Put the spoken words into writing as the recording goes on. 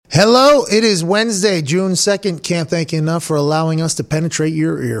Hello, it is Wednesday, June 2nd. Can't thank you enough for allowing us to penetrate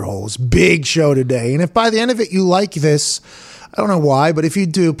your ear holes. Big show today. And if by the end of it you like this, I don't know why, but if you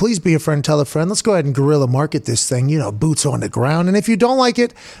do, please be a friend, tell a friend. Let's go ahead and guerrilla market this thing, boots on the ground. And if you don't like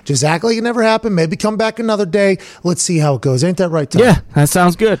it, just act like it never happened. Maybe come back another day. Let's see how it goes. Ain't that right, Tom? Yeah, that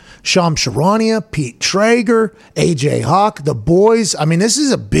sounds good. Charania, Pete Schrager, AJ Hawk, the boys. I mean, this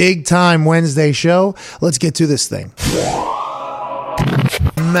is a big time Wednesday show. Let's get to this thing.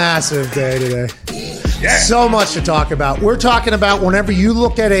 Massive day today. Yeah. So much to talk about. We're talking about whenever you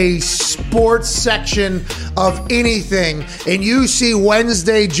look at a sports section of anything and you see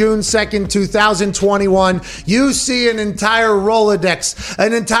Wednesday, June 2nd, 2021, you see an entire Rolodex,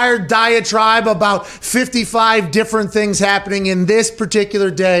 an entire diatribe about 55 different things happening in this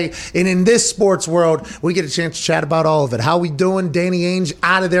particular day and in this sports world. We get a chance to chat about all of it. How we doing? Danny Ainge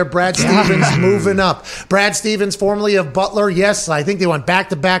out of there. Brad Stevens moving up. Brad Stevens, formerly of Butler. Yes, I think they went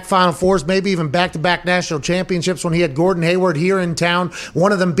back-to-back Final Fours, maybe even back-to-back national championships when he had Gordon Hayward here in town,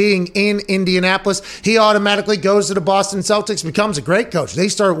 one of them being in Indianapolis. He automatically goes to the Boston Celtics, becomes a great coach. They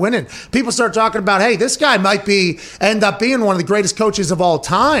start winning. People start talking about, hey, this guy might end up being one of the greatest coaches of all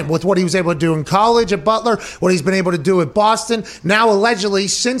time with what he was able to do in college at Butler, what he's been able to do at Boston. Now, allegedly,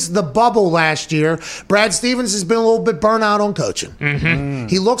 since the bubble last year, Brad Stevens has been a little bit burnt out on coaching. Mm-hmm.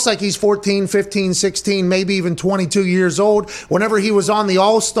 He looks like he's 14, 15, 16, maybe even 22 years old. Whenever he was on the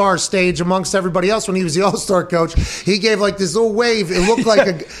All-Star stage amongst everybody else, when he was the All-Star coach, he gave like this little wave. It looked like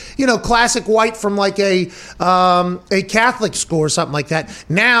a classic white from like a Catholic school or something like that.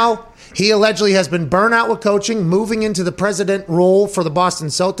 Now he allegedly has been burnt out with coaching, moving into the president role for the Boston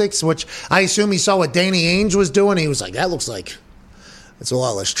Celtics, which I assume he saw what Danny Ainge was doing. He was like, that looks like it's a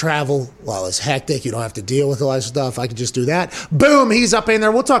lot less travel, a lot less hectic. You don't have to deal with a lot of stuff. I could just do that. Boom, he's up in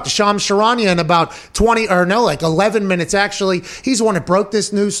there. We'll talk to Charania in about 11 minutes, actually. He's the one that broke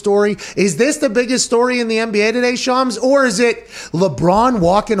this news story. Is this the biggest story in the NBA today, Shams? Or is it LeBron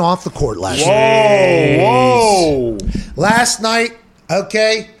walking off the court last night? Whoa. Last night,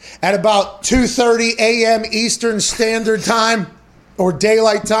 okay, at about 2:30 a.m. Eastern Standard Time or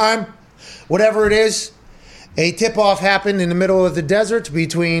Daylight Time, whatever it is, a tip-off happened in the middle of the desert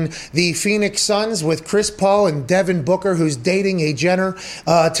between the Phoenix Suns with Chris Paul and Devin Booker, who's dating a Jenner,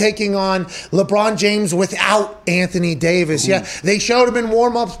 taking on LeBron James without Anthony Davis. Yeah, they showed him in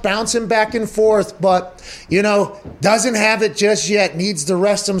warm-ups, bouncing back and forth, but, doesn't have it just yet, needs to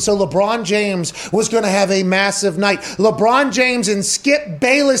rest him. So LeBron James was going to have a massive night. LeBron James, in Skip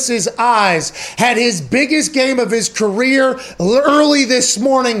Bayless's eyes, had his biggest game of his career early this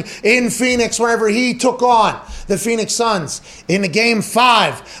morning in Phoenix whenever he took on the Phoenix Suns in the Game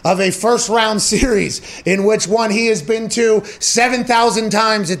 5 of a first-round series in which one he has been to 7,000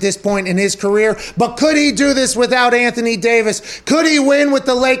 times at this point in his career. But could he do this without Anthony Davis? Could he win with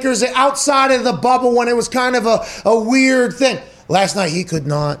the Lakers outside of the bubble when it was kind of a weird thing? Last night, he could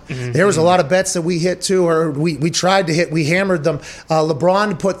not. Mm-hmm. There was a lot of bets that we hit, too, or we tried to hit. We hammered them.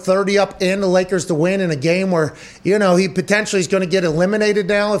 LeBron put 30 up and the Lakers to win in a game where, he potentially is going to get eliminated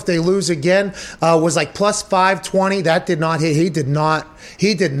now if they lose again. Was like plus 520. That did not hit. He did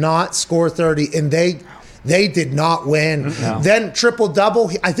not score 30, and they did not win. No. Then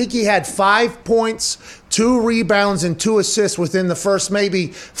triple-double. I think he had 5 points, 2 rebounds, and 2 assists within the first maybe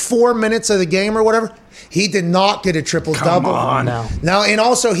 4 minutes of the game or whatever. He did not get a triple-double. Come on now. Now, and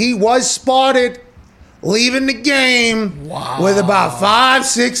also he was spotted leaving the game with about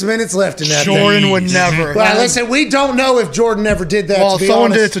 5-6 minutes left in that Jordan game. would never. Well, listen, we don't know if Jordan ever did that. Well, to be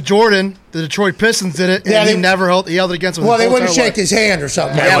someone honest. did it to Jordan. The Detroit Pistons did it, and he never held it against him. Well, they wouldn't shake his hand or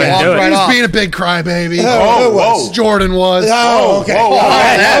something. Yeah, like he was being a big crybaby. Who was? Jordan was. Oh, okay. Whoa. All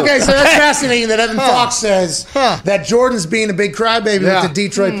right. Okay, so that's fascinating that Evan Fox says that Jordan's being a big crybaby with the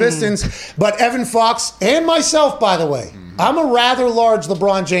Detroit Pistons. But Evan Fox and myself, by the way, I'm a rather large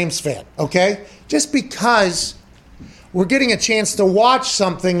LeBron James fan, okay? Just because we're getting a chance to watch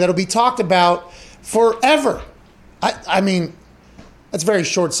something that'll be talked about forever. I mean, that's very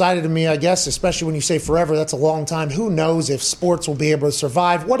short-sighted of me, I guess, especially when you say forever. That's a long time. Who knows if sports will be able to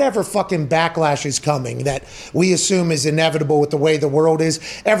survive whatever fucking backlash is coming that we assume is inevitable with the way the world is.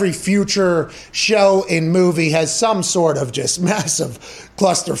 Every future show and movie has some sort of just massive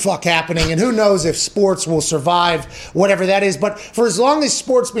clusterfuck happening, and who knows if sports will survive whatever that is. But for as long as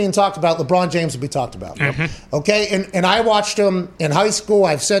sports being talked about, LeBron James will be talked about. Mm-hmm. Okay? And I watched him in high school.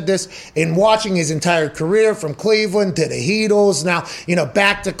 I've said this, in watching his entire career from Cleveland to the Heatles. Now,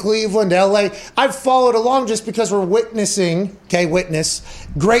 back to Cleveland, LA. I've followed along just because we're witnessing,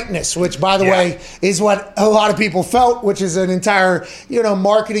 greatness, which, by the way, is what a lot of people felt, which is an entire,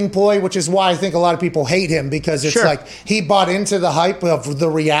 marketing ploy, which is why I think a lot of people hate him, because it's like he bought into the hype of the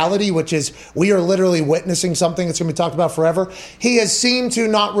reality, which is we are literally witnessing something that's going to be talked about forever. He has seemed to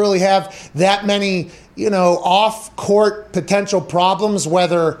not really have that many off-court potential problems,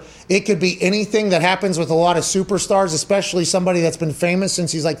 whether it could be anything that happens with a lot of superstars, especially somebody that's been famous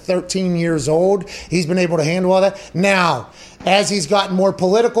since he's like 13 years old. He's been able to handle all that. Now, as he's gotten more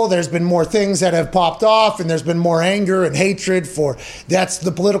political, there's been more things that have popped off, and there's been more anger and hatred that's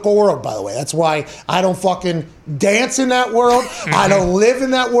the political world, by the way. That's why I don't fucking dance in that world. I don't live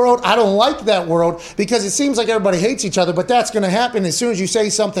in that world. I don't like that world, because it seems like everybody hates each other, but that's going to happen as soon as you say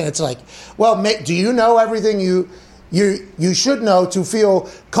something. It's like, well, do you know everything you should know to feel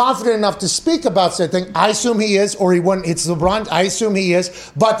confident enough to speak about said thing? I assume he is, or he wouldn't. It's LeBron. I assume he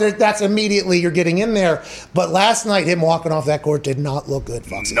is, but that's immediately you're getting in there. But last night, him walking off that court did not look good,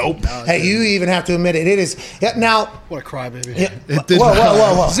 Foxy. Nope. Hey, you even have to admit it. It is. Now. What a crybaby.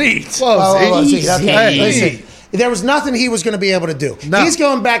 Whoa. Zeke. Okay, listen. There was nothing he was going to be able to do. No. He's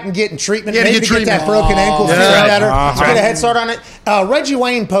going back and getting treatment. Maybe to get that broken ankle feel better. Let's get a head start on it. Reggie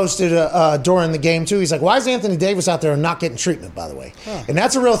Wayne posted during the game, too. He's like, why is Anthony Davis out there and not getting treatment, by the way? And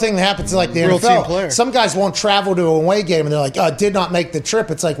that's a real thing that happens like the NFL. Some guys won't travel to a away game, and they're like, did not make the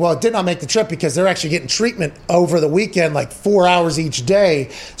trip. It's like, well, it did not make the trip because they're actually getting treatment over the weekend, like 4 hours each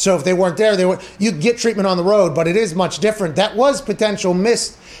day. So if they weren't there, you get treatment on the road, but it is much different. That was potential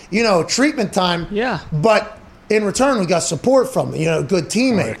missed, treatment time. Yeah. But in return, we got support from good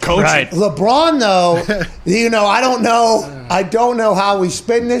teammate. Coach. Right. LeBron, though, I don't know. I don't know how we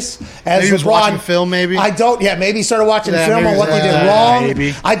spin this. As Maybe he was LeBron, watching film, maybe. I don't. Yeah, maybe he started watching film on what they did wrong.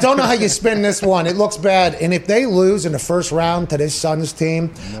 Maybe. I don't know how you spin this one. It looks bad. And if they lose in the first round to this Suns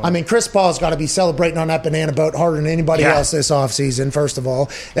team, I mean, Chris Paul's got to be celebrating on that banana boat harder than anybody else this offseason, first of all.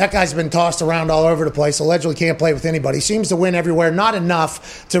 That guy's been tossed around all over the place. Allegedly can't play with anybody. Seems to win everywhere. Not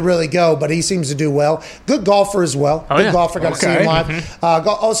enough to really go, but he seems to do well. Good golfer as well. Good golfer. Got to see him live.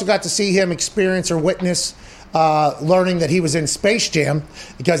 Also got to see him experience or witness learning that he was in Space Jam,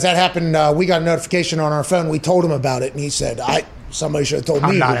 because that happened. We got a notification on our phone. We told him about it, and he said, somebody should have told me.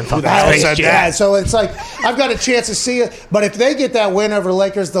 I'm not in fucking Space Jam. So it's like, I've got a chance to see it. But if they get that win over the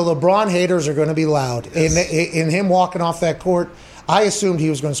Lakers, the LeBron haters are going to be loud. In him walking off that court, I assumed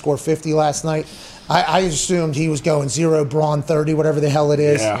he was going to score 50 last night. I assumed he was going 0, Braun 30, whatever the hell it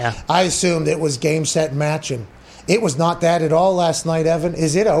is. Yeah. I assumed it was game, set, match, and it was not that at all last night, Evan.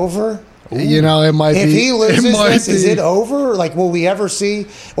 Is it over? It might be. If he loses this, is it over? Like, will we ever see?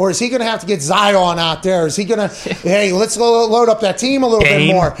 Or is he going to have to get Zion out there? Is he going to, hey, let's load up that team a little bit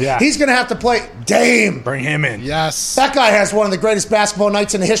more? Yeah. He's going to have to play Dame. Bring him in. Yes. That guy has one of the greatest basketball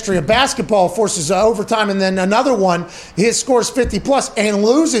nights in the history of basketball, forces overtime, and then another one, his scores 50-plus and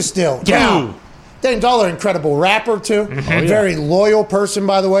loses still. Yeah. Dame Dollar, incredible rapper, too. Very loyal person,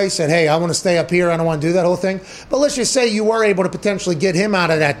 by the way. Said, hey, I want to stay up here. I don't want to do that whole thing. But let's just say you were able to potentially get him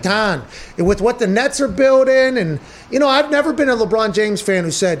out of that town. And with what the Nets are building, and, I've never been a LeBron James fan who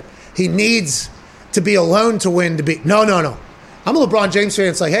said he needs to be alone to win to be. No. I'm a LeBron James fan.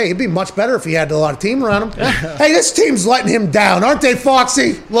 It's like, hey, it'd be much better if he had a lot of team around him. Hey, this team's letting him down, aren't they,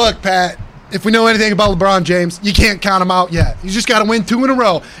 Foxy? Look, Pat, if we know anything about LeBron James, you can't count him out yet. You just got to win 2 in a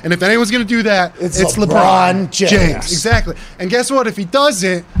row. And if anyone's going to do that, it's LeBron James. Exactly. And guess what? If he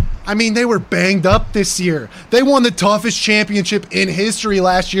doesn't, they were banged up this year. They won the toughest championship in history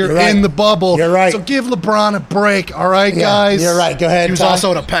last year in the bubble. You're right. So give LeBron a break, all right, guys? You're right. Go ahead. He was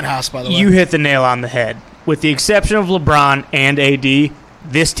also in a penthouse, by the way. You hit the nail on the head. With the exception of LeBron and AD,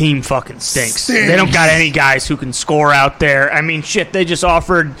 this team fucking stinks. They don't got any guys who can score out there. They just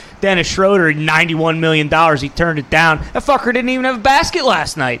offered Dennis Schrager $91 million. He turned it down. That fucker didn't even have a basket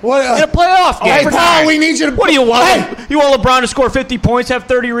last night. What, in a playoff game. Hey, Paul, we need you to... What do you want? You want LeBron to score 50 points, have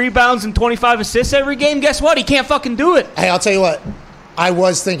 30 rebounds, and 25 assists every game? Guess what? He can't fucking do it. Hey, I'll tell you what. I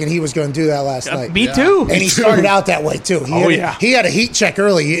was thinking he was going to do that last night. Me too. And he started out that way, too. He had a heat check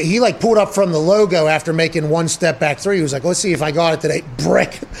early. He pulled up from the logo after making one step back three. He was like, let's see if I got it today.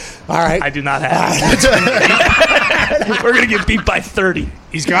 Brick. All right. I do not have it. We're going to get beat by 30.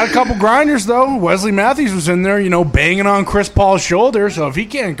 He's got a couple grinders, though. Wesley Matthews was in there, banging on Chris Paul's shoulder, so if he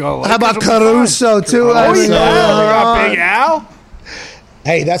can't go... How about Caruso, too? We got Big Al.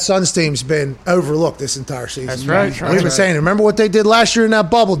 Hey, that Suns team's been overlooked this entire season. That's right. We've been saying it. Remember what they did last year in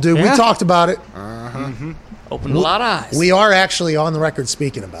that bubble, dude? Yeah. We talked about it. Opened a lot of eyes. We are actually on the record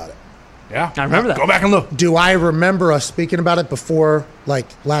speaking about it. Yeah. I remember that. Go back and look. Do I remember us speaking about it before,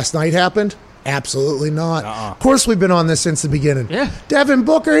 last night happened? Absolutely not. Of course, we've been on this since the beginning. Yeah. Devin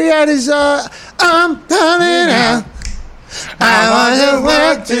Booker, he had his I'm coming out. I want to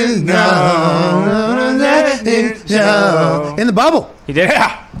work to know. In the bubble. He did.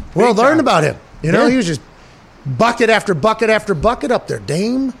 Yeah. World learned about him. You know, he was just bucket after bucket after bucket up there.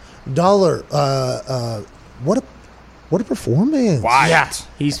 Dame Dollar. What a performance. Why? Yeah,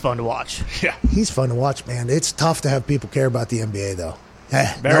 he's fun to watch. Yeah. He's fun to watch, man. It's tough to have people care about the NBA, though.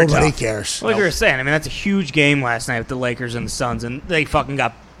 Very Nobody tough. cares. Like you were saying, I mean, that's a huge game last night with the Lakers and the Suns, and they fucking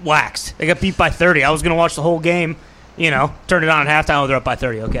got waxed. They got beat by 30. I was going to watch the whole game, turn it on at halftime. They're up by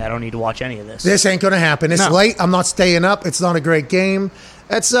 30. Okay, I don't need to watch any of this. This ain't going to happen. It's late. I'm not staying up. It's not a great game.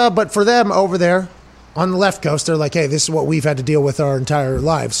 But for them over there on the left coast, they're like, hey, this is what we've had to deal with our entire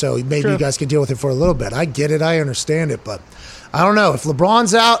lives, so maybe you guys can deal with it for a little bit. I get it. I understand it, but I don't know. If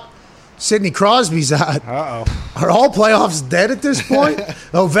LeBron's out, Sidney Crosby's out. Are all playoffs dead at this point?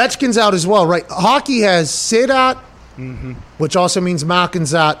 Ovechkin's out as well, right? Hockey has Sid out, which also means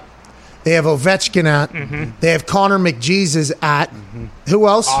Malkin's out. They have Ovechkin out. They have Connor McJesus out. Who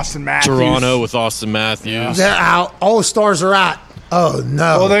else? Austin Matthews. Toronto with Austin Matthews. Yeah. They're out. All the stars are out. Oh,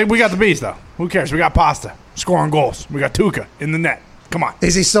 no. Well, we got the bees, though. Who cares? We got Pasta scoring goals. We got Tuca in the net. Come on.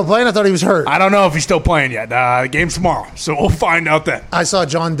 Is he still playing? I thought he was hurt. I don't know if he's still playing yet. The game's tomorrow, so we'll find out then. I saw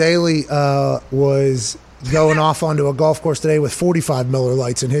John Daly was going off onto a golf course today with 45 Miller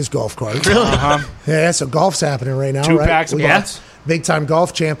Lights in his golf cart. Really? Yeah, so golf's happening right now, 2 right? packs of butts. Big time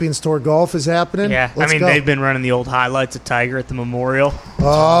golf Champions Tour golf is happening. Yeah, Let's go. they've been running the old highlights of Tiger at the Memorial.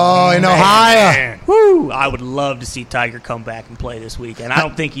 Oh, in Ohio. Man. Woo! I would love to see Tiger come back and play this weekend. I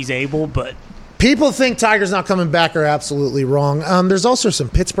don't think he's able, but People think Tiger's not coming back are absolutely wrong. There's also some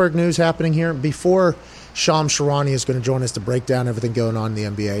Pittsburgh news happening here. Before Charania is going to join us to break down everything going on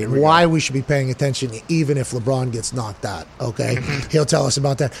in the NBA and why we should be paying attention even if LeBron gets knocked out, okay? He'll tell us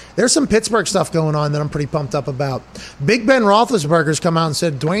about that. There's some Pittsburgh stuff going on that I'm pretty pumped up about. Big Ben Roethlisberger's come out and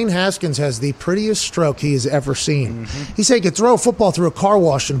said Dwayne Haskins has the prettiest stroke he has ever seen. He said he could throw a football through a car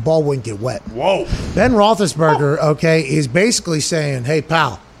wash and the ball wouldn't get wet. Whoa. Ben Roethlisberger, okay, is basically saying, hey,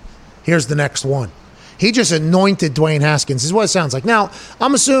 pal, here's the next one. He just anointed Dwayne Haskins, is what it sounds like. Now,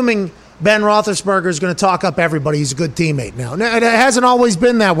 I'm assuming Ben Roethlisberger is going to talk up everybody. He's a good teammate now. It hasn't always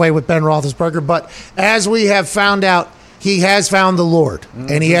been that way with Ben Roethlisberger, but as we have found out, he has found the Lord,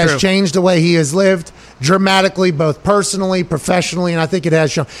 and he has changed the way he has lived dramatically, both personally, professionally, and I think it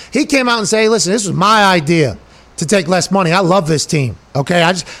has shown. He came out and said, hey, listen, this was my idea to take less money. I love this team. Okay,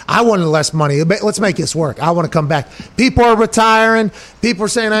 I wanted less money. Let's make this work. I want to come back. People are retiring. People are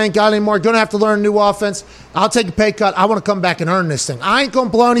saying I ain't got any more. Going to have to learn a new offense. I'll take a pay cut. I want to come back and earn this thing. I ain't going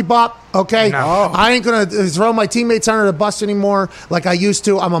to blow any bop. Okay, No. I ain't going to throw my teammates under the bus anymore like I used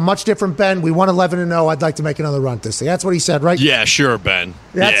to. I'm a much different Ben. We won 11-0. I'd like to make another run at this thing. That's what he said, right? Yeah, sure, Ben.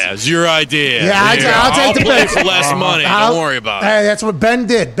 That's- It's your idea. Yeah, I'll take the play pay. for less money. Don't worry about it. Hey, that's what Ben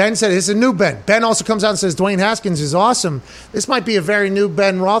did. Ben said it's a new Ben. Ben also comes out and says Dwayne Haskins is awesome. This might be a very new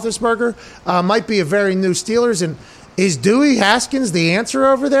Ben Roethlisberger. Might be a very new Steelers. And is Dewey Haskins the answer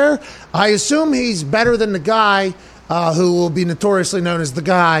over there? I assume he's better than the guy who will be notoriously known as the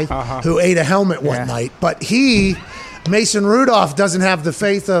guy who ate a helmet one night. But Mason Rudolph doesn't have the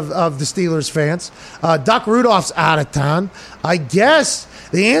faith of the Steelers fans. Duck Rudolph's out of town. I guess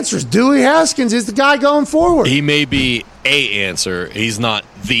the answer is Dewey Haskins is the guy going forward. He may be a answer. He's not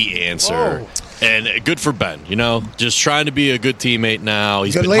the answer. And good for Ben, just trying to be a good teammate now.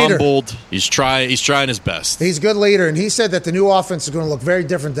 He's Good been leader. humbled. He's trying his best. He's a good leader, and he said that the new offense is going to look very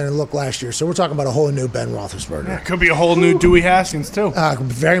different than it looked last year. So we're talking about a whole new Ben Roethlisberger. Could be a whole new Dewey Haskins, too.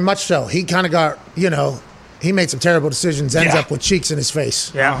 Very much so. He kind of got, he made some terrible decisions, ends up with cheeks in his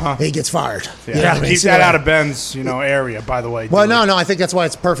face. Yeah. He gets fired. Yeah. You know what I mean? Keep See that what I out mean? of Ben's, area, by the way. Well, Dewey. no, I think that's why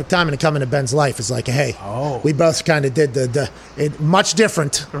it's perfect timing to come into Ben's life. It's like, hey, we both kind of did it much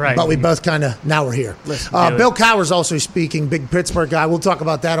different, Right. but we both kind of, now we're here. Listen, Bill Cowher's also speaking, big Pittsburgh guy. We'll talk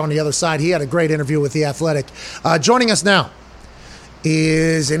about that on the other side. He had a great interview with The Athletic. Joining us now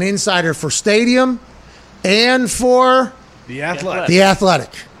is an insider for Stadium and for The Athletic. The Athletic,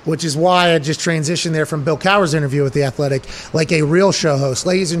 which is why I just transitioned there from Bill Cowher's interview with The Athletic like a real show host.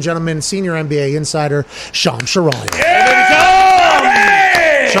 Ladies and gentlemen, senior NBA insider, Sean Charania.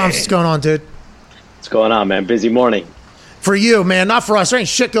 Sean, what's going on, dude? What's going on, man? Busy morning. For you, man, not for us. There ain't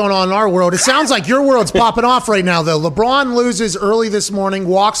shit going on in our world. It sounds like your world's popping off right now, though. LeBron loses early this morning,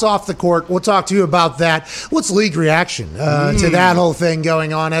 walks off the court. We'll talk to you about that. What's league reaction to that whole thing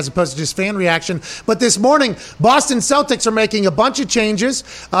going on as opposed to just fan reaction? But this morning, Boston Celtics are making a bunch of changes,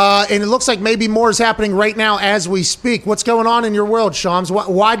 and it looks like maybe more is happening right now as we speak. What's going on in your world, Shams?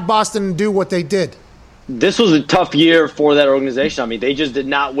 Why'd Boston do what they did? this was a tough year for that organization. I mean, they just did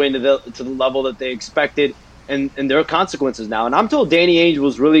not win to the level that they expected, and there are consequences now. And I'm told Danny Ainge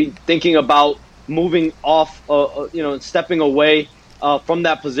was really thinking about moving off, stepping away from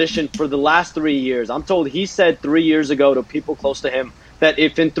that position for the last 3 years. I'm told he said 3 years ago to people close to him that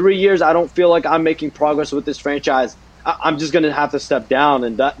if in 3 years I don't feel like I'm making progress with this franchise, I'm just going to have to step down.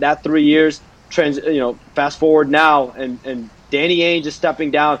 And that 3 years, fast forward now, and Danny Ainge is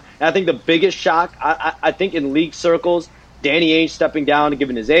stepping down. And I think the biggest shock, I think in league circles, Danny Ainge stepping down,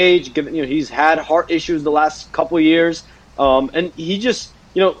 given his age, he's had heart issues the last couple of years, and he just,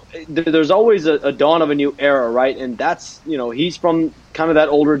 there's always a dawn of a new era, right? And that's, he's from kind of that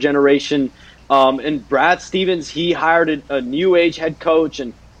older generation. And Brad Stevens, he hired a new age head coach,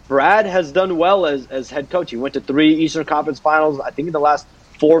 and Brad has done well as head coach. He went to 3 Eastern Conference Finals, I think, in the last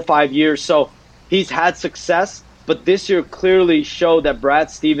 4 or 5 years. So he's had success, but this year clearly showed that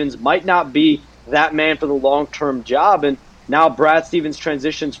Brad Stevens might not be that man for the long-term job. And now Brad Stevens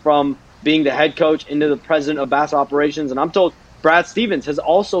transitions from being the head coach into the president of basketball operations. And I'm told Brad Stevens has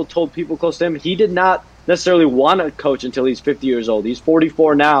also told people close to him he did not necessarily want to coach until he's 50 years old. He's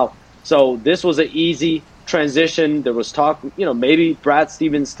 44 now. So this was an easy transition. There was talk, maybe Brad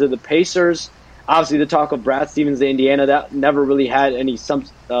Stevens to the Pacers. Obviously, the talk of Brad Stevens to Indiana, that never really had any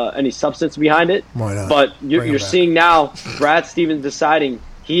substance behind it. Why not? But you're seeing now Brad Stevens deciding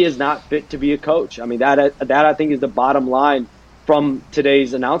he is not fit to be a coach. I mean, that I think is the bottom line from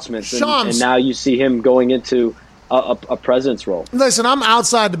today's announcements. And now you see him going into a president's role. Listen, I'm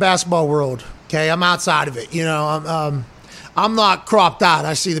outside the basketball world. Okay, I'm outside of it. I'm not cropped out.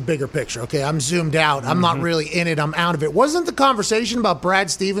 I see the bigger picture, okay? I'm zoomed out. I'm not really in it. I'm out of it. Wasn't the conversation about Brad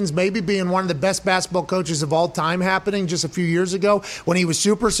Stevens maybe being one of the best basketball coaches of all time happening just a few years ago when he was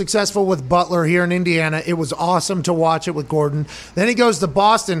super successful with Butler here in Indiana? It was awesome to watch it with Gordon. Then he goes to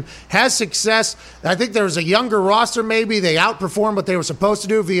Boston, has success. I think there was a younger roster maybe. They outperformed what they were supposed to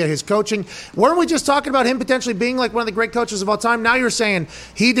do via his coaching. Weren't we just talking about him potentially being like one of the great coaches of all time? Now you're saying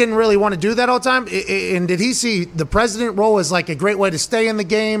he didn't really want to do that all the time? And did he see the president role as like a great way to stay in the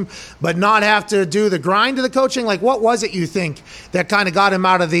game but not have to do the grind of the coaching? Like, what was it you think that kind of got him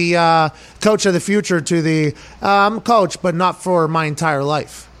out of the coach of the future to the coach but not for my entire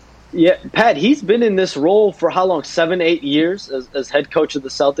life? Yeah, Pat, he's been in this role for how long? 7-8 years as head coach of the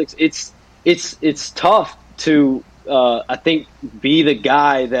Celtics. It's tough to I think be the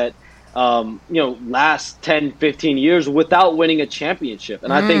guy that last 10, 15 years without winning a championship.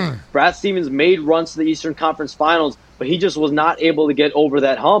 And I think Brad Stevens made runs to the Eastern Conference Finals, but he just was not able to get over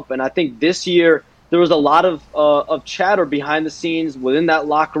that hump. And I think this year there was a lot of chatter behind the scenes within that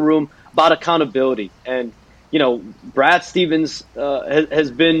locker room about accountability. And, Brad Stevens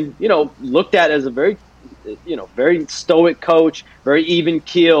has been, looked at as a very, very stoic coach, very even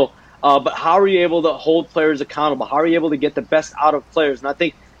keel. But how are you able to hold players accountable? How are you able to get the best out of players? And I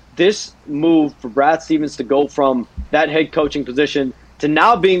think this move for Brad Stevens to go from that head coaching position to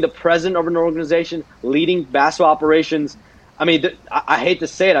now being the president of an organization, leading basketball operations, I mean, I hate to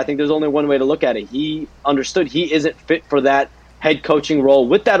say it, I think there's only one way to look at it. He understood he isn't fit for that head coaching role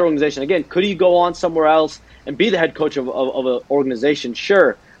with that organization. Again, could he go on somewhere else and be the head coach of an organization?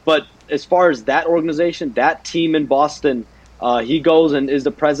 Sure. But as far as that organization, that team in Boston, he goes and is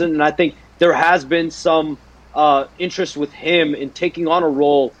the president. And I think there has been some interest with him in taking on a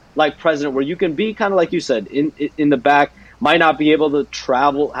role like president where you can be kind of like you said, in the back, might not be able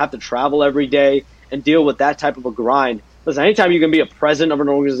to have to travel every day and deal with that type of a grind. Listen, anytime you can be a president of an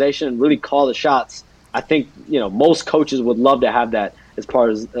organization and really call the shots, I think most coaches would love to have that as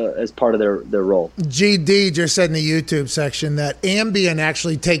part of their role. GD just said in the YouTube section that Ambien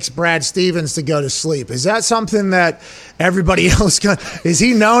actually takes Brad Stevens to go to sleep. Is that something that everybody else is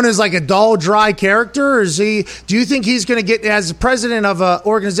he known as like a dull, dry character? Or do you think he's going to get, as president of an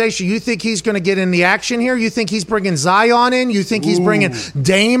organization, you think he's going to get in the action here? You think he's bringing Zion in? You think he's bringing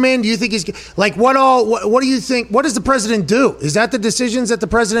Dame in? Do you think he's like what do you think? What does the president do? Is that the decisions that the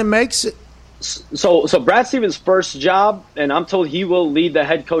president makes? So Brad Stevens' first job, and I'm told he will lead the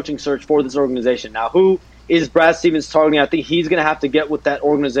head coaching search for this organization. Now, who is Brad Stevens targeting? I think he's going to have to get with that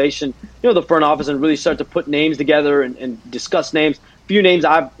organization, the front office, and really start to put names together and discuss names. A few names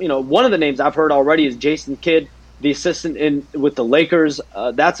one of the names I've heard already is Jason Kidd, the assistant with the Lakers.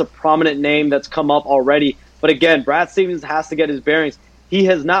 That's a prominent name that's come up already. But again, Brad Stevens has to get his bearings. He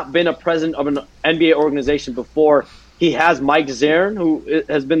has not been a president of an NBA organization before. He has Mike Zarin, who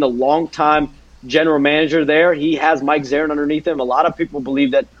has been the longtime general manager there. He has Mike Zarin underneath him. A lot of people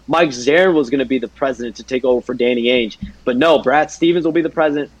believe that Mike Zarin was going to be the president to take over for Danny Ainge. But no, Brad Stevens will be the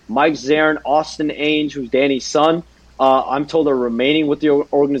president. Mike Zarin, Austin Ainge, who's Danny's son, I'm told are remaining with the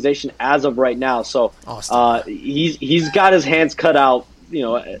organization as of right now. So he's got his hands cut out,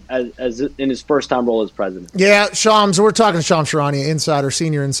 as in his first time role as president. Yeah, Shams, we're talking to Shams Charania,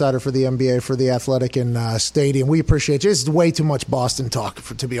 senior insider for the NBA for the Athletic and Stadium. We appreciate you. This is way too much Boston talk,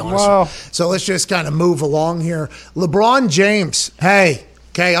 to be honest. Wow. So let's just kind of move along here. LeBron James. Hey,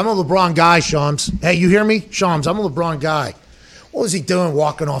 okay, I'm a LeBron guy, Shams. Hey, you hear me? Shams, I'm a LeBron guy. What was he doing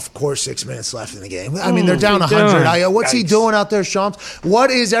walking off the court 6 minutes left in the game? I mean, they're down 100. What's he doing out there, Shams? What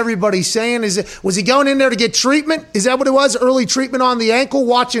is everybody saying? Was he going in there to get treatment? Is that what it was? Early treatment on the ankle,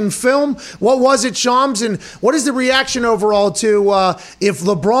 watching film? What was it, Shams? And what is the reaction overall to if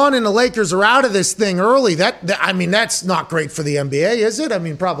LeBron and the Lakers are out of this thing early? That's not great for the NBA, is it? I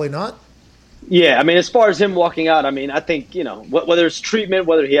mean, probably not. Yeah, I mean, as far as him walking out, I mean, I think, whether it's treatment,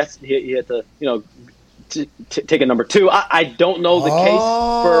 whether he had to, take a number 2. I don't know the case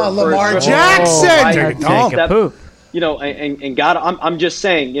for Lamar Jackson. And God, I'm just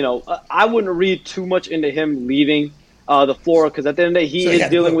saying, I wouldn't read too much into him leaving the floor, because at the end of the day, he is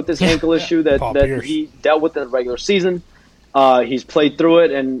dealing with this ankle issue that he dealt with in the regular season. He's played through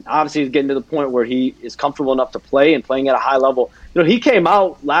it, and obviously he's getting to the point where he is comfortable enough to play and playing at a high level. He came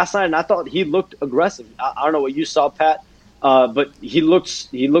out last night, and I thought he looked aggressive. I don't know what you saw, Pat. But he looked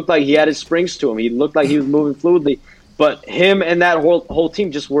like he had his springs to him. He looked like he was moving fluidly. But him and that whole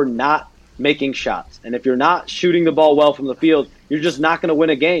team just were not making shots. And if you're not shooting the ball well from the field, you're just not going to win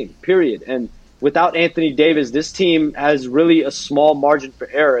a game, period. And without Anthony Davis, this team has really a small margin for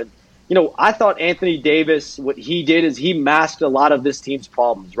error. And, I thought Anthony Davis, what he did is he masked a lot of this team's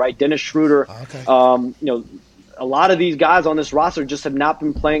problems, right? Dennis Schrager, a lot of these guys on this roster just have not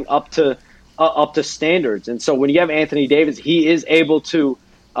been playing up to standards. And so when you have Anthony Davis, he is able to,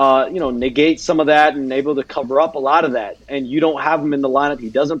 negate some of that and able to cover up a lot of that. And you don't have him in the lineup. He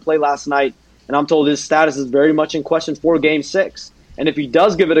doesn't play last night. And I'm told his status is very much in question for Game 6. And if he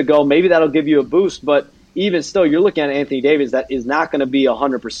does give it a go, maybe that'll give you a boost. But even still, you're looking at Anthony Davis that is not going to be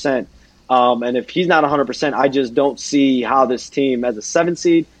 100%. And if he's not 100%, I just don't see how this team, as a 7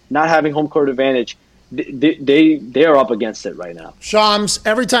 seed, not having home court advantage, they are up against it right now. Shams,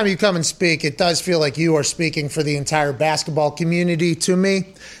 every time you come and speak, it does feel like you are speaking for the entire basketball community to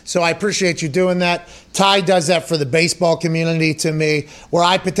me. So I appreciate you doing that. Ty does that for the baseball community to me, where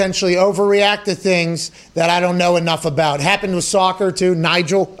I potentially overreact to things that I don't know enough about. Happened with soccer, too.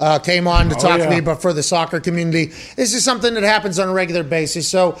 Nigel came on to talk to me, but for the soccer community, this is something that happens on a regular basis.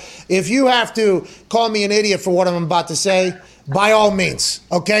 So if you have to call me an idiot for what I'm about to say, by all means,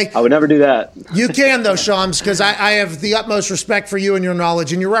 okay? I would never do that. You can, though, Shams, because I have the utmost respect for you and your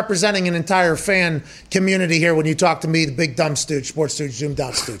knowledge, and you're representing an entire fan community here when you talk to me, the big dumb stooge, sports stooge, zoomed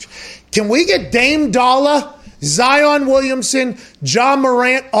out stooge. Can we get Dame Dalla, Zion Williamson, John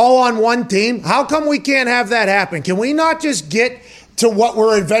Morant all on one team? How come we can't have that happen? Can we not just get to what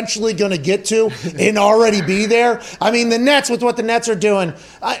we're eventually going to get to and already be there? I mean, the Nets, with what the Nets are doing,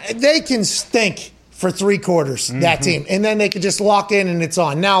 they can stink for 3 quarters, that team. And then they could just lock in and it's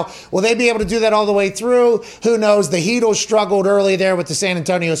on. Now, will they be able to do that all the way through? Who knows? The Heat struggled early there with the San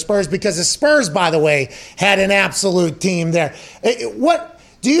Antonio Spurs, because the Spurs, by the way, had an absolute team there. What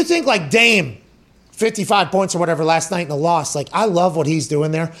do you think, like Dame, 55 points or whatever last night in a loss? Like, I love what he's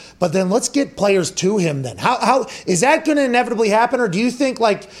doing there. But then let's get players to him then. How is that going to inevitably happen? Or do you think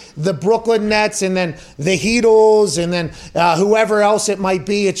like the Brooklyn Nets and then the Heatles and then whoever else it might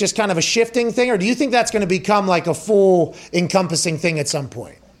be, it's just kind of a shifting thing? Or do you think that's going to become like a full encompassing thing at some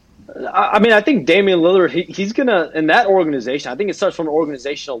point? I mean, I think Damian Lillard, he's going to, in that organization, I think it starts from an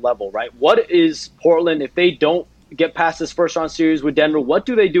organizational level, right? What is Portland, if they don't get past this first round series with Denver, what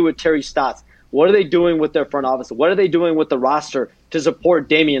do they do with Terry Stotts? What are they doing with their front office? What are they doing with the roster to support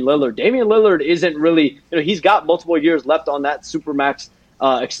Damian Lillard? Damian Lillard isn't really, he's got multiple years left on that Supermax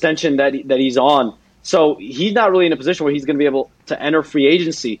extension that he's on. So he's not really in a position where he's going to be able to enter free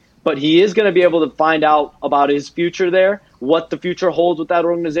agency, but he is going to be able to find out about his future there, what the future holds with that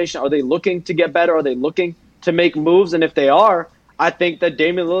organization. Are they looking to get better? Are they looking to make moves? And if they are, I think that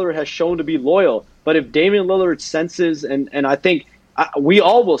Damian Lillard has shown to be loyal. But if Damian Lillard senses, and I think we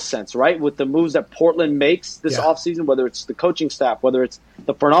all will sense, right, with the moves that Portland makes this offseason, whether it's the coaching staff, whether it's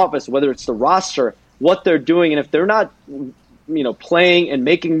the front office, whether it's the roster, what they're doing. And if they're not, playing and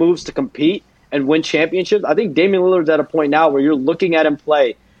making moves to compete and win championships, I think Damian Lillard's at a point now where you're looking at him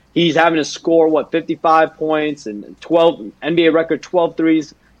play. He's having to score, 55 points and 12 NBA record, 12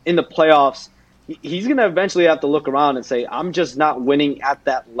 threes in the playoffs. He's going to eventually have to look around and say, I'm just not winning at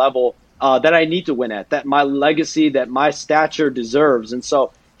that level that I need to win at, that my legacy, that my stature deserves. And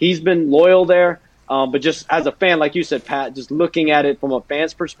so he's been loyal there. But just as a fan, like you said, Pat, just looking at it from a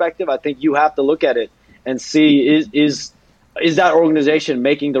fan's perspective, I think you have to look at it and see is that organization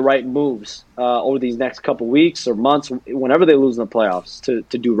making the right moves over these next couple weeks or months, whenever they lose in the playoffs,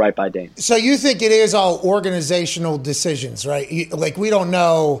 to do right by Dame. So you think it is all organizational decisions, right? Like, we don't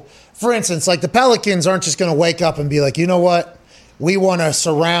know. For instance, like the Pelicans aren't just going to wake up and be like, you know what? We want to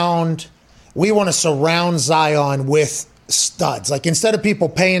surround Zion with studs. Like, instead of people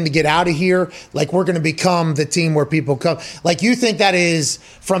paying to get out of here, like, we're going to become the team where people come. Like, you think that is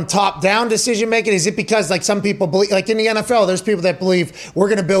from top down decision making? Is it because, like, some people believe, like in the NFL, there's people that believe we're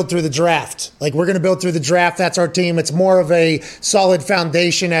going to build through the draft. Like, we're going to build through the draft. That's our team. It's more of a solid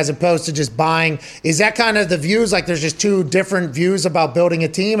foundation as opposed to just buying. Is that kind of the views? Like, there's just two different views about building a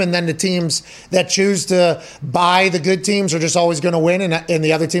team, and then the teams that choose to buy the good teams are just always going to win, and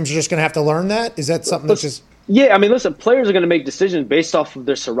the other teams are just going to have to learn that? Is that something that's just... Yeah, I mean, listen, players are going to make decisions based off of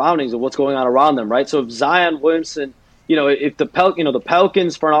their surroundings and what's going on around them, right? So if Zion Williamson, if the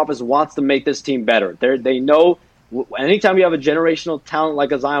Pelicans front office wants to make this team better, they know anytime you have a generational talent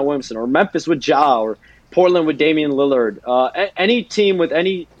like a Zion Williamson, or Memphis with Ja, or Portland with Damian Lillard, any team with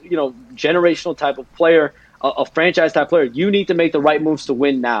any generational type of player, a franchise type player, you need to make the right moves to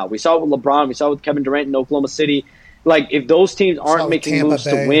win now. We saw it with LeBron, we saw it with Kevin Durant in Oklahoma City. Like, if those teams aren't making moves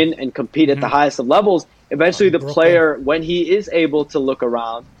to win and compete at the highest of levels, eventually the player, when he is able to look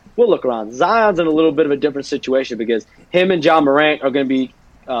around, will look around. Zion's in a little bit of a different situation because him and John Morant are going to be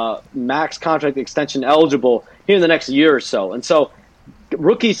max contract extension eligible here in the next year or so. And so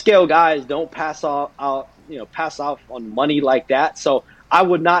rookie scale guys don't pass off on money like that. So I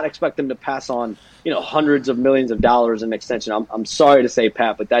would not expect them to pass on, hundreds of millions of dollars in extension. I'm sorry to say,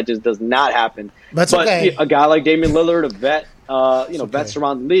 Pat, but that just does not happen. But okay. A guy like Damian Lillard, a vet, vets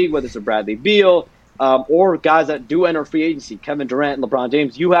around the league, whether it's a Bradley Beal, or guys that do enter free agency, Kevin Durant and LeBron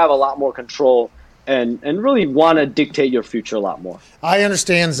James, you have a lot more control and really want to dictate your future a lot more. I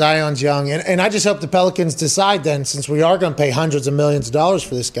understand Zion's young, and I just hope the Pelicans decide then, since we are going to pay hundreds of millions of dollars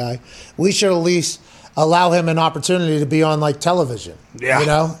for this guy, we should at least allow him an opportunity to be on, like, television,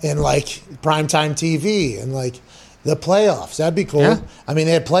 and, like, primetime TV and, like, the playoffs. That'd be cool. Yeah. I mean,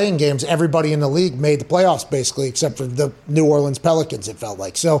 they had playing games. Everybody in the league made the playoffs, basically, except for the New Orleans Pelicans, it felt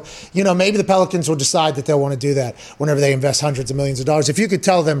like. So, maybe the Pelicans will decide that they'll want to do that whenever they invest hundreds of millions of dollars. If you could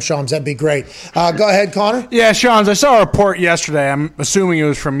tell them, Shams, that'd be great. Go ahead, Connor. Yeah, Shams, I saw a report yesterday, I'm assuming it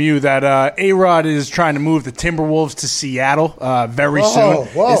was from you, that A-Rod is trying to move the Timberwolves to Seattle very soon.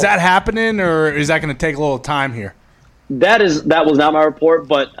 Whoa. Is that happening, or is that going to take a little time here? That was not my report,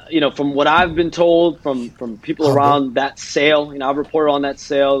 but from what I've been told from people around that sale, I've reported on that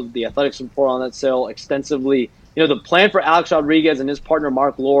sale, the Athletics report on that sale extensively. The plan for Alex Rodriguez and his partner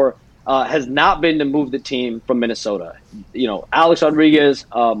Mark Lore has not been to move the team from Minnesota. Alex Rodriguez,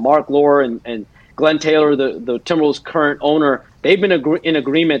 Mark Lore, and Glenn Taylor, the Timberwolves' current owner, they've been in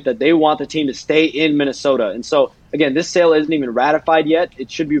agreement that they want the team to stay in Minnesota. And so, again, this sale isn't even ratified yet. It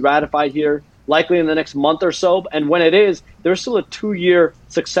should be ratified here likely in the next month or so. And when it is, there's still a 2-year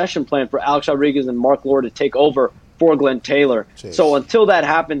succession plan for Alex Rodriguez and Mark Lore to take over for Glenn Taylor. Jeez. So until that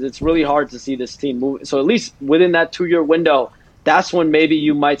happens, it's really hard to see this team move. So at least within that 2-year window, that's when maybe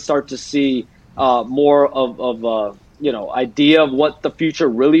you might start to see more of idea of what the future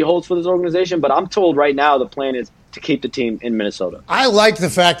really holds for this organization. But I'm told right now the plan is to keep the team in Minnesota. I like the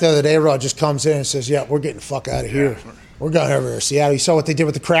fact, though, that A-Rod just comes in and says, yeah, we're getting the fuck out of here. We're going over to Seattle. You saw what they did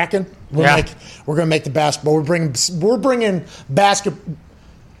with the Kraken? We're going to make the basketball. We're bringing basket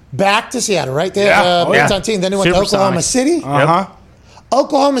back to Seattle, right? They had on team. Then they went to Oklahoma City. Uh-huh.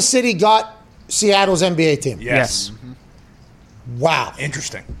 Oklahoma City got Seattle's NBA team. Yes. Mm-hmm. Wow.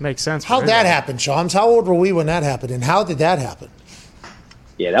 Interesting. Makes sense. How'd that happen, Shams? How old were we when that happened, and how did that happen?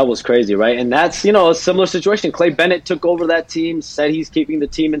 Yeah, that was crazy, right? And that's, a similar situation. Clay Bennett took over that team, said he's keeping the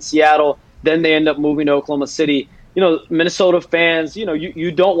team in Seattle. Then they end up moving to Oklahoma City. Minnesota fans,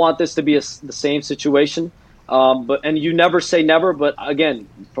 you don't want this to be the same situation. And you never say never. But again,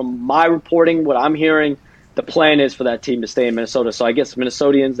 from my reporting, what I'm hearing, the plan is for that team to stay in Minnesota. So I guess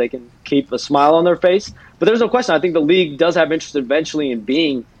Minnesotians, they can keep a smile on their face. But there's no question. I think the league does have interest eventually in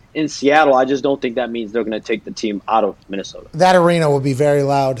being in Seattle. I just don't think that means they're going to take the team out of Minnesota. That arena will be very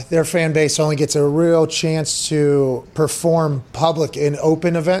loud. Their fan base only gets a real chance to perform public in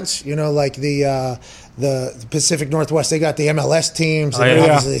open events, like the Pacific Northwest. They got the MLS teams and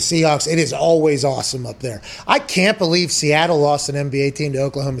obviously the Seahawks. It is always awesome up there. I can't believe Seattle lost an NBA team to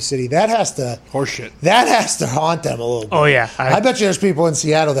Oklahoma City. That has to horseshit. That has to haunt them a little bit. Oh yeah, I bet you there's people in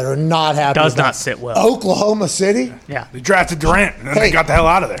Seattle that are not happy. Does not sit well. Oklahoma City. Yeah, they drafted Durant and then they got the hell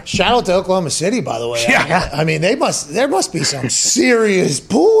out of there. Shout out to Oklahoma City, by the way. Yeah, I mean there must be some serious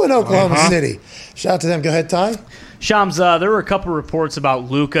pool in Oklahoma City. Shout out to them. Go ahead, Ty. Shams, there were a couple reports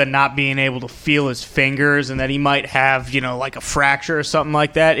about Luka not being able to feel his fingers and that he might have, like a fracture or something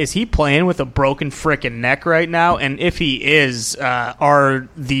like that. Is he playing with a broken frickin' neck right now? And if he is, are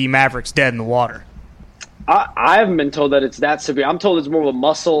the Mavericks dead in the water? I haven't been told that it's that severe. I'm told it's more of a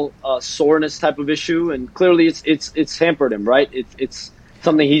muscle soreness type of issue, and clearly it's hampered him, right? It's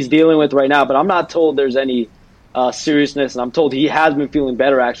something he's dealing with right now, but I'm not told there's any seriousness, and I'm told he has been feeling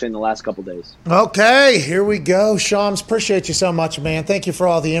better actually in the last couple days. Okay, here we go. Shams, appreciate you so much, man. Thank you for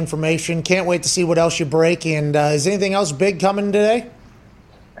all the information. Can't wait to see what else you break. And is anything else big coming today?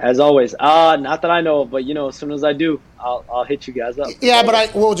 As always, not that I know of, but as soon as I do, I'll hit you guys up. Yeah,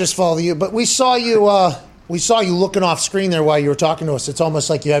 but we'll just follow you. But we saw you. We saw you looking off screen there while you were talking to us. It's almost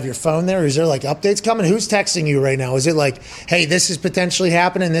like you have your phone there. Is there like updates coming? Who's texting you right now? Is it like, hey, this is potentially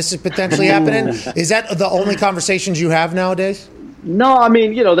happening, this is potentially happening? Is that the only conversations you have nowadays? No, I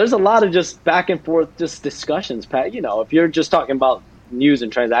mean, there's a lot of just back and forth just discussions, Pat. If you're just talking about news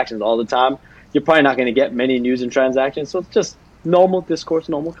and transactions all the time, you're probably not going to get many news and transactions. So it's just normal discourse,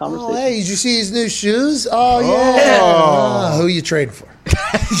 normal conversation. Oh, hey, did you see his new shoes? Oh, yeah. Who are you trading for?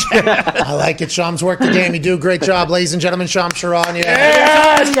 I like it. Shams worked the game. You do a great job, ladies and gentlemen. Shams Charania.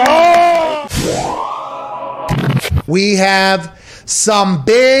 Yeah, we have some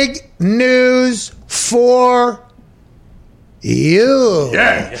big news for you.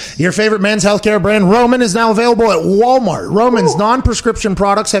 Yeah. Your favorite men's healthcare brand, Roman, is now available at Walmart. Roman's non-prescription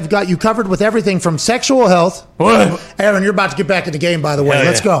products have got you covered with everything from sexual health. What? Aaron, you're about to get back in the game, by the way.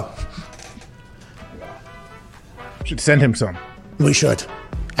 Let's go. Should send him some. We should.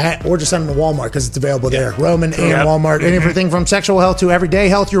 Or just send them to Walmart because it's available there. Roman and Walmart. Everything from sexual health to everyday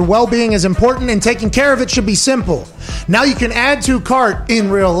health. Your well-being is important, and taking care of it should be simple. Now you can add to cart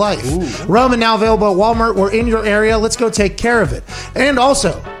in real life. Ooh. Roman now available at Walmart. We're in your area. Let's go take care of it. And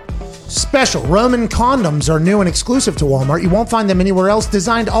also, special Roman condoms are new and exclusive to Walmart. You won't find them anywhere else.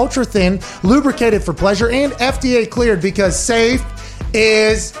 Designed ultra thin, lubricated for pleasure, and FDA cleared because safe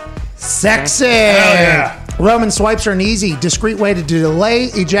is sexy. Hell yeah. Roman swipes are an easy, discreet way to delay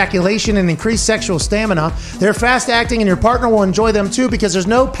ejaculation and increase sexual stamina. They're fast-acting, and your partner will enjoy them too because there's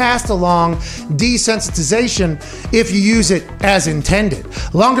no passed-along desensitization if you use it as intended.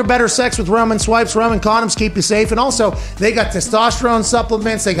 Longer, better sex with Roman swipes. Roman condoms keep you safe, and also they got testosterone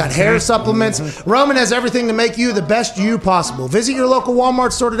supplements. They got hair supplements. Roman has everything to make you the best you possible. Visit your local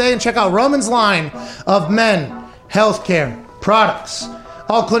Walmart store today and check out Roman's line of men healthcare products.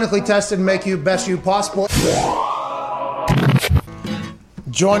 All clinically tested and make you best you possible.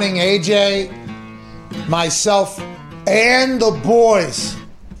 Joining AJ, myself, and the boys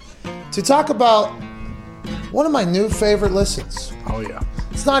to talk about one of my new favorite listens. Oh, yeah.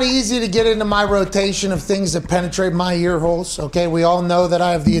 It's not easy to get into my rotation of things that penetrate my ear holes. Okay, we all know that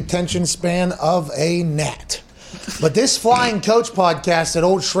I have the attention span of a gnat. But this Flying Coach podcast that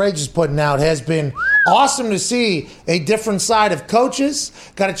old Schrager is putting out has been awesome to see a different side of coaches.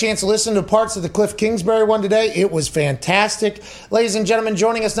 Got a chance to listen to parts of the Cliff Kingsbury one today. It was fantastic. Ladies and gentlemen,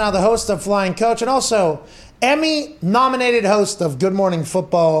 joining us now, the host of Flying Coach and also Emmy-nominated host of Good Morning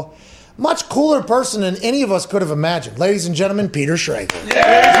Football. Much cooler person than any of us could have imagined. Ladies and gentlemen, Peter Schrager.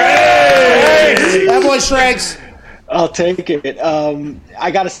 That boy Schrags. I'll take it. I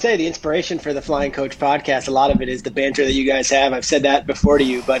got to say, the inspiration for the Flying Coach podcast, a lot of it is the banter that you guys have. I've said that before to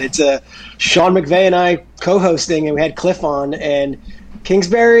you, but it's Sean McVay and I co-hosting, and we had Cliff on. And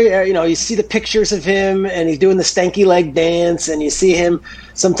Kingsbury, you see the pictures of him, and he's doing the stanky leg dance, and you see him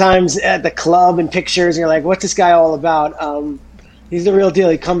sometimes at the club in pictures, and you're like, what's this guy all about? He's the real deal.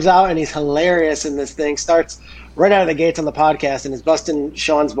 He comes out, and he's hilarious in this thing. Starts right out of the gates on the podcast, and is busting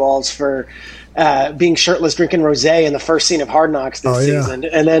Sean's balls for being shirtless, drinking rosé in the first scene of Hard Knocks this season.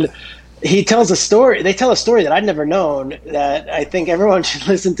 And then he tells a story. They tell a story that I'd never known, that I think everyone should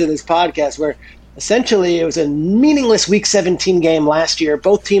listen to this podcast, where essentially it was a meaningless Week 17 game last year.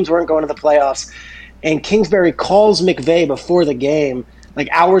 Both teams weren't going to the playoffs. And Kingsbury calls McVay before the game, like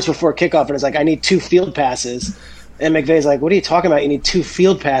hours before kickoff, and is like, I need 2 field passes. And McVay's like, what are you talking about? You need 2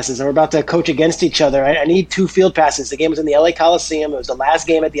 field passes, and we're about to coach against each other. I need 2 field passes. The game was in the LA Coliseum. It was the last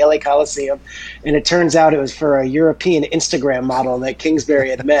game at the LA Coliseum. And it turns out it was for a European Instagram model that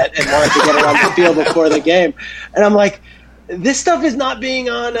Kingsbury had met and wanted to get around the field before the game. And I'm like, this stuff is not being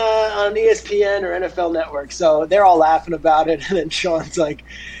on ESPN or NFL Network. So they're all laughing about it. And then Sean's like,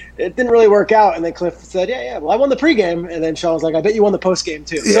 it didn't really work out. And then Cliff said, yeah, well, I won the pregame. And then Sean was like, I bet you won the postgame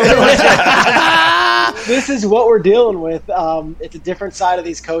too. So this is what we're dealing with. It's a different side of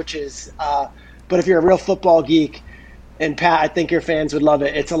these coaches. But if you're a real football geek, and Pat, I think your fans would love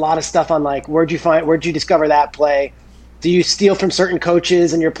it. It's a lot of stuff on like, where'd you discover that play? Do you steal from certain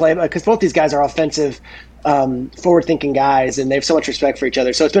coaches in your play? Because both these guys are offensive forward-thinking guys, and they have so much respect for each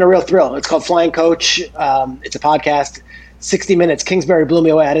other. So it's been a real thrill. It's called Flying Coach. It's a podcast. 60 Minutes. Kingsbury blew me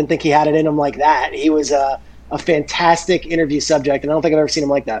away. I didn't think he had it in him like that. He was a fantastic interview subject, and I don't think I've ever seen him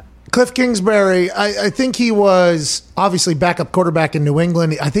like that. Cliff Kingsbury, I think he was obviously backup quarterback in New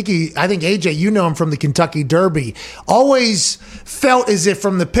England. I think AJ, you know him from the Kentucky Derby. Always felt as if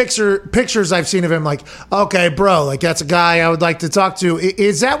from the pictures I've seen of him, like, okay, bro, like that's a guy I would like to talk to.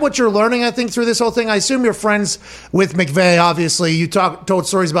 Is that what you're learning, I think, through this whole thing? I assume you're friends with McVay, obviously. You told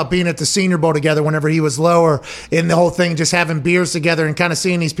stories about being at the Senior Bowl together whenever he was lower in the whole thing, just having beers together and kind of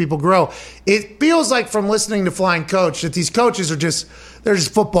seeing these people grow. It feels like from listening to Flying Coach that these coaches are they're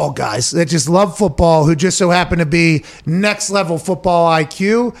just football guys that just love football, who just so happen to be next level football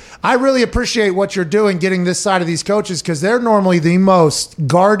IQ. I really appreciate what you're doing, getting this side of these coaches, because they're normally the most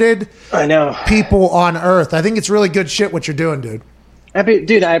guarded people on earth. I think it's really good shit what you're doing, dude.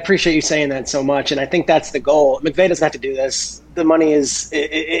 Dude, I appreciate you saying that so much, and I think that's the goal. McVay doesn't have to do this. The money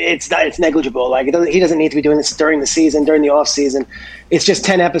it's negligible. Like he doesn't need to be doing this during the season, during the off season. It's just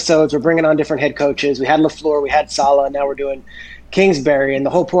 10 episodes. We're bringing on different head coaches. We had LaFleur, we had Saleh, now we're doing Kingsbury, and the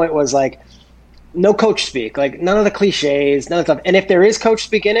whole point was like no coach speak, like none of the cliches, none of the stuff. And if there is coach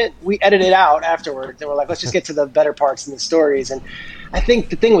speak in it, we edit it out afterwards, and we're like, let's just get to the better parts and the stories. And I think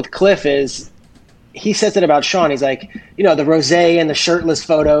the thing with Cliff is he says it about Sean. He's like, the rosé and the shirtless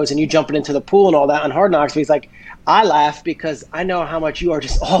photos and you jumping into the pool and all that on Hard Knocks. But he's like, I laugh because I know how much you are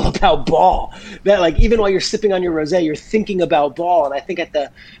just all about ball. That like even while you're sipping on your rosé, you're thinking about ball. And I think at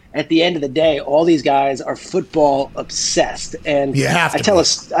the end of the day, all these guys are football obsessed. And I tell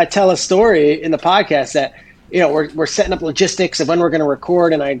a story in the podcast that we're setting up logistics of when we're going to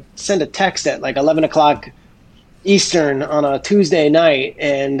record, and I send a text at like 11 o'clock Eastern on a Tuesday night,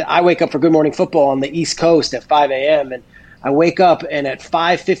 and I wake up for Good Morning Football on the East Coast at 5 a.m. and I wake up, and at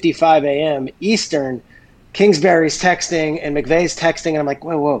 5:55 a.m. Eastern, Kingsbury's texting and McVay's texting, and I'm like,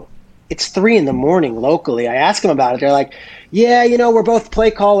 whoa, it's 3 a.m. locally. I ask them about it. They're like, yeah, we're both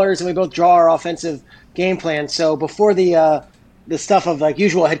play callers and we both draw our offensive game plan. So before the stuff of like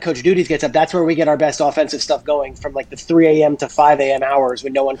usual head coach duties gets up, that's where we get our best offensive stuff going, from like the 3 a.m. to 5 a.m. hours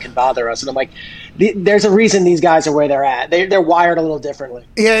when no one can bother us. And I'm like, there's a reason these guys are where they're at. They're wired a little differently.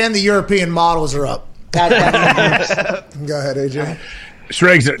 Yeah, and the European models are up. Go ahead, AJ.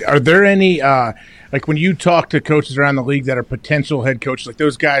 Schrager, are there any like when you talk to coaches around the league that are potential head coaches, like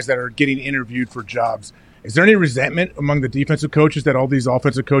those guys that are getting interviewed for jobs, is there any resentment among the defensive coaches that all these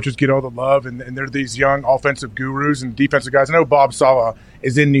offensive coaches get all the love and they're these young offensive gurus and defensive guys? I know Bob Saleh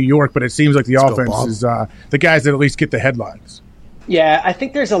is in New York, but it seems like the offense is the guys that at least get the headlines. Yeah, I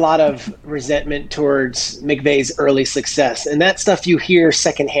think there's a lot of resentment towards McVay's early success. And that stuff you hear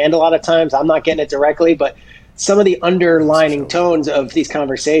secondhand a lot of times. I'm not getting it directly, but some of the underlining tones of these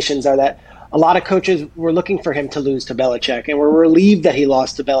conversations are that a lot of coaches were looking for him to lose to Belichick, and were relieved that he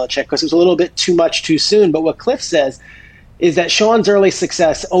lost to Belichick because it was a little bit too much too soon. But what Cliff says is that Sean's early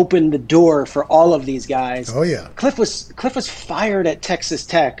success opened the door for all of these guys. Oh, yeah. Cliff was fired at Texas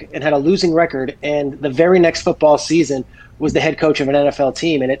Tech and had a losing record, and the very next football season was the head coach of an NFL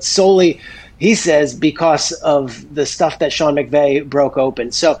team. And it's solely, he says, because of the stuff that Sean McVay broke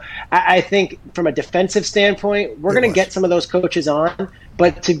open. So I think from a defensive standpoint, we're going to get some of those coaches on.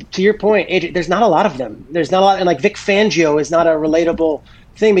 But to your point, AJ, there's not a lot of them. There's not a lot. And like Vic Fangio is not a relatable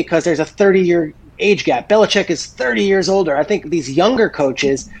thing because there's a 30-year age gap. Belichick is 30 years older. I think these younger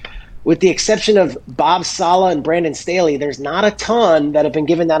coaches, with the exception of Bob Saleh and Brandon Staley, there's not a ton that have been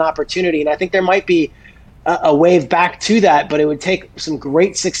given that opportunity. And I think there might be a wave back to that, but it would take some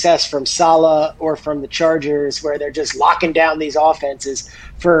great success from Saleh or from the Chargers, where they're just locking down these offenses,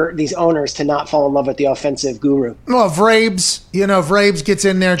 for these owners to not fall in love with the offensive guru. Well, if Rabes gets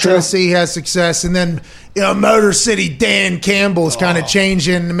in there, Tennessee has success, and then Motor City Dan Campbell's kind of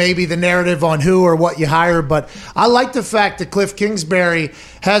changing maybe the narrative on who or what you hire. But I like the fact that Cliff Kingsbury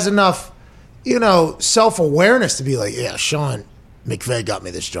has enough, self-awareness to be like, yeah, Sean McVay got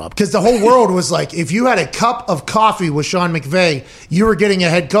me this job. Because the whole world was like, if you had a cup of coffee with Sean McVay, you were getting a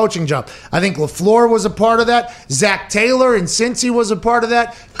head coaching job. I think LaFleur was a part of that. Zach Taylor and Cincy was a part of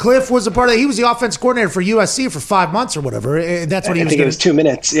that. Cliff was a part of that. He was the offense coordinator for USC for 5 months or whatever. That's what he was doing. I think it was 2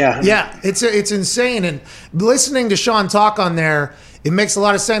 minutes, yeah. Yeah, it's insane. And listening to Sean talk on there, it makes a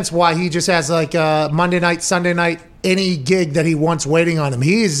lot of sense why he just has like Monday night, Sunday night, any gig that he wants waiting on him.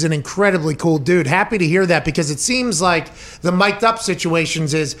 He is an incredibly cool dude. Happy to hear that, because it seems like the mic'd up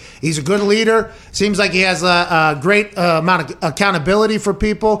situations is he's a good leader. Seems like he has a great amount of accountability for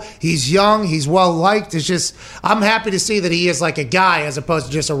people. He's young. He's well liked. It's just, I'm happy to see that he is like a guy as opposed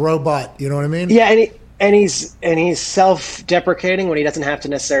to just a robot. You know what I mean? Yeah, and he's self-deprecating when he doesn't have to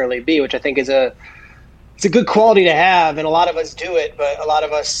necessarily be, which I think is it's a good quality to have, and a lot of us do it, but a lot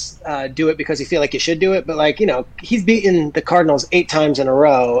of us do it because you feel like you should do it. But like, he's beaten the Cardinals 8 times in a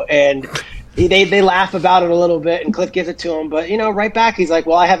row, and they laugh about it a little bit, and Cliff gives it to him. But right back, he's like,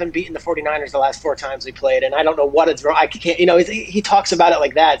 well, I haven't beaten the 49ers the last 4 times we played, and I don't know what it's wrong. I can't. He talks about it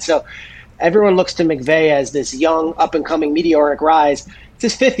like that. So everyone looks to McVay as this young, up and coming, meteoric rise. It's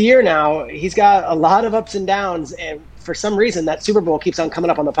his 5th year now. He's got a lot of ups and downs, and for some reason, that Super Bowl keeps on coming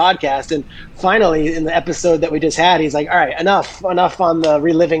up on the podcast. And finally, in the episode that we just had, he's like, all right, enough on the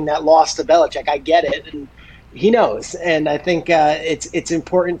reliving that loss to Belichick. I get it. And he knows. And I think it's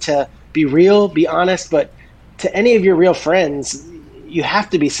important to be real, be honest. But to any of your real friends, you have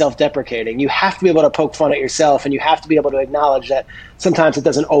to be self-deprecating. You have to be able to poke fun at yourself, and you have to be able to acknowledge that sometimes it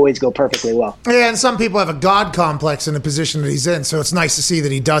doesn't always go perfectly well. Yeah, and some people have a God complex in the position that he's in, so it's nice to see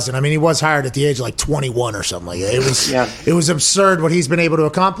that he doesn't. I mean, he was hired at the age of like 21 or something like that. It was absurd what he's been able to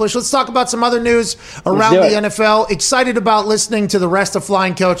accomplish. Let's talk about some other news around the NFL. Excited about listening to the rest of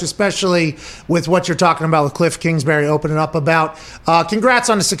Flying Coach, especially with what you're talking about with Cliff Kingsbury opening up about. Congrats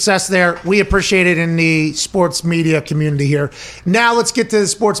on the success there. We appreciate it in the sports media community here. Now let's get to the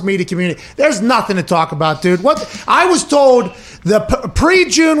sports media community. There's nothing to talk about, dude. What I was told, the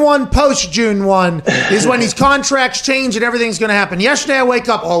pre-June 1, post-June 1 is when these contracts change and everything's going to happen. Yesterday I wake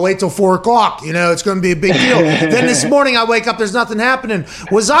up, I'll wait till 4 o'clock. It's going to be a big deal. Then this morning I wake up, there's nothing happening.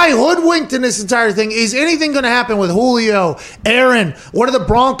 Was I hoodwinked in this entire thing? Is anything going to happen with Julio, Aaron? What are the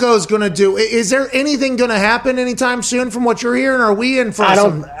Broncos going to do? Is there anything going to happen anytime soon from what you're hearing? Are we in for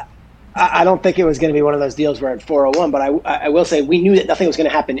I don't think it was going to be one of those deals where at 401, but I will say we knew that nothing was going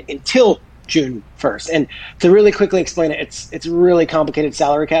to happen until June 1st. And to really quickly explain it, it's really complicated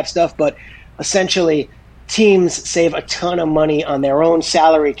salary cap stuff, but essentially teams save a ton of money on their own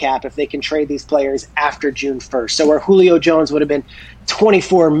salary cap if they can trade these players after June 1st. So where Julio Jones would have been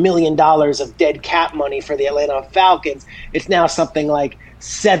 $24 million of dead cap money for the Atlanta Falcons, it's now something like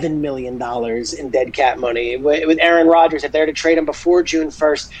 $7 million in dead cap money. With Aaron Rodgers, if they're to trade him before June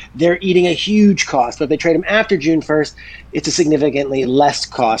 1st, they're eating a huge cost. But if they trade him after June 1st, it's a significantly less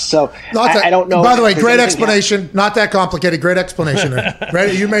cost. So I don't know. By the way, great explanation. Not that complicated. Great explanation.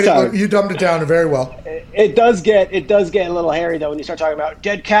 Right? You made it. You dumbed it down very well. It does get a little hairy though when you start talking about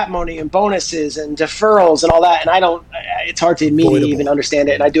dead cap money and bonuses and deferrals and all that. And it's hard to me to even understand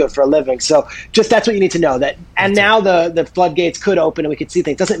it. And I do it for a living. So just that's what you need to know. Now the floodgates could open and we could see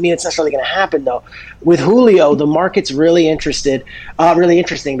things. Doesn't mean it's necessarily going to happen though. With Julio, the market's really interesting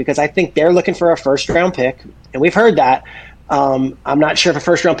because I think they're looking for a first round pick, and we've heard that. I'm not sure if a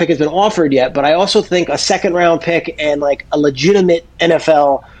first round pick has been offered yet, but I also think a second round pick and like a legitimate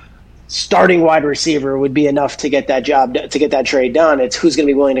NFL starting wide receiver would be enough to get that trade done. It's who's going to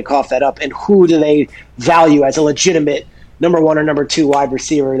be willing to cough that up, and who do they value as a legitimate number 1 or number 2 wide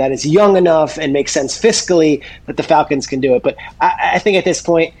receiver that is young enough and makes sense fiscally that the Falcons can do it. But I think at this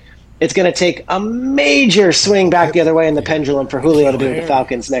point, it's going to take a major swing back the other way in the pendulum for Julio to be with the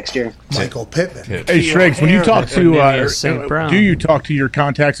Falcons next year. Michael Pittman. Hey, Schrags, when you talk to do you talk to your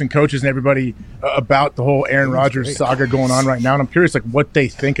contacts and coaches and everybody about the whole Aaron Rodgers saga going on right now? And I'm curious, like, what they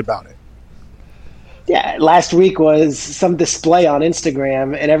think about it. Yeah, last week was some display on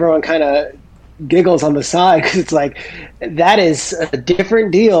Instagram, and everyone kind of giggles on the side because it's like that is a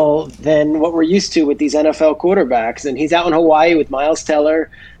different deal than what we're used to with these NFL quarterbacks. And he's out in Hawaii with Miles Teller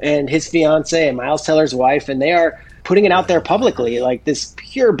and his fiance and Miles Teller's wife, and they are putting it out there publicly, like this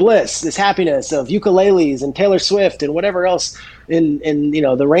pure bliss, this happiness of ukuleles and Taylor Swift and whatever else in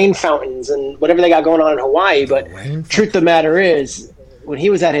the rain fountains and whatever they got going on in Hawaii. But truth of the matter is, when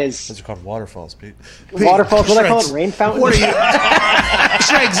he was at his... Those are called waterfalls, Pete. Waterfalls? What do I call it? Rain fountains? What are you...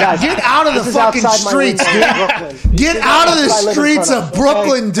 Schrags, get out of the fucking streets, dude. Get out of the streets of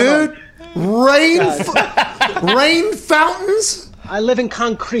Brooklyn, dude. Rain fountains? I live in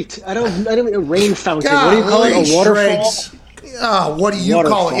concrete. I don't rain fountain. What do you call it? A waterfall? What do you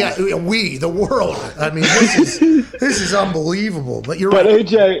call it? Yeah, we, the world. I mean, this is unbelievable. But you're right. But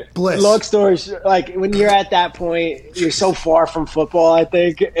AJ, bliss. Long story, like when you're at that point, you're so far from football, I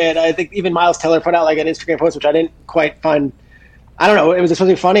think. And I think even Miles Teller put out like an Instagram post, which I didn't quite find. I don't know. It was supposed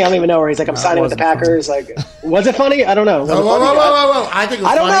to be funny. I don't even know where he's like, I'm signing with the Packers. Funny. Like, was it funny? I don't know. Whoa. I think it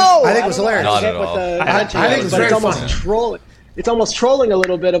was funny. I think it was hilarious. Not at all. I think it was very funny. Trolling. It's almost trolling a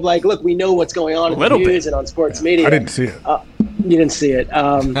little bit of like, look, we know what's going on in the news and on sports media. I didn't see it. You didn't see it.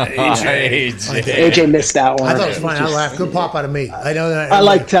 AJ missed that one. I thought it was funny. I laughed. Good pop out of me. I know that. I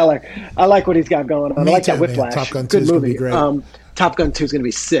like Teller. I like what he's got going on. I like that Whiplash. Top Gun 2 is going to be great. Top Gun 2 is going to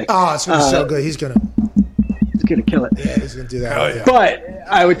be sick. Oh, it's going to be so good. He's going to gonna kill it. Yeah, he's gonna do that. Yeah. But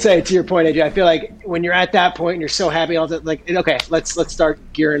I would say, to your point, AJ, I feel like when you're at that point and you're so happy, all that, like, okay, let's start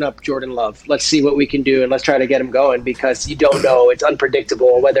gearing up Jordan Love. Let's see what we can do and let's try to get him going, because you don't know, it's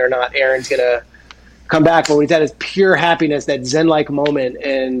unpredictable whether or not Aaron's gonna come back. But when he's at his pure happiness, that zen-like moment,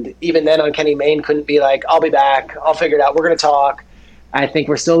 and even then on Kenny Mayne couldn't be like, I'll be back, I'll figure it out, we're gonna talk. I think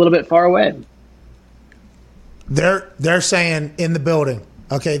we're still a little bit far away. They're saying in the building,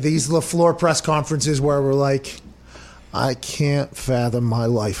 okay, these LaFleur press conferences where we're like, I can't fathom my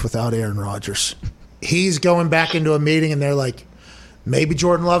life without Aaron Rodgers. He's going back into a meeting and they're like, maybe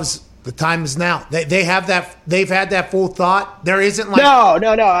Jordan Love's, the time is now. They have that. They've had that full thought. There isn't like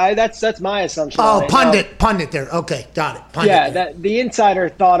no. That's my assumption. Oh, pundit there. Okay, got it. Pundit there. The insider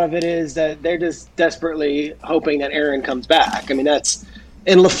thought of it is that they're just desperately hoping that Aaron comes back. I mean,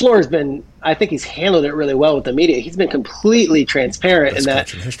 and LaFleur's been. I think he's handled it really well with the media. He's been completely transparent in that.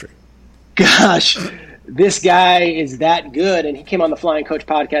 History. Gosh, this guy is that good, and he came on the Flying Coach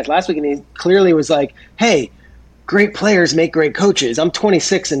podcast last week, and he clearly was like, "Hey, great players make great coaches. I'm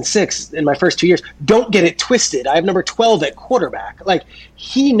 26-6 in my first 2 years. Don't get it twisted. I have number 12 at quarterback." Like,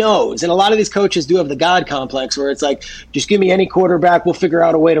 he knows, and a lot of these coaches do have the God complex, where it's like, just give me any quarterback, we'll figure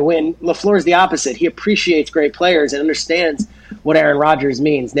out a way to win. LaFleur's the opposite. He appreciates great players and understands what Aaron Rodgers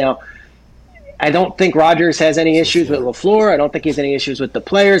means. Now, I don't think Rodgers has any issues with LaFleur. I don't think he has any issues with the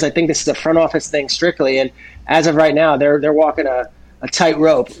players. I think this is a front office thing strictly. And as of right now, they're walking a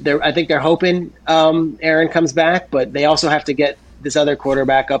tightrope. I think they're hoping Aaron comes back, but they also have to get this other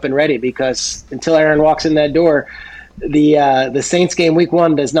quarterback up and ready, because until Aaron walks in that door, the Saints game week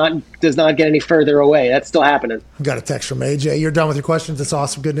 1 does not get any further away. That's still happening. I got a text from AJ. You're done with your questions. That's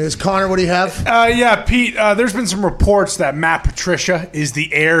awesome. Good news. Connor, what do you have? Yeah, Pete, there's been some reports that Matt Patricia is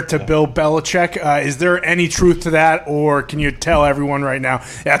the heir to Bill Belichick. Is there any truth to that, or can you tell everyone right now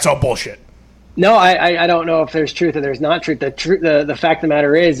that's all bullshit? No, I don't know if there's truth or there's not truth. The fact of the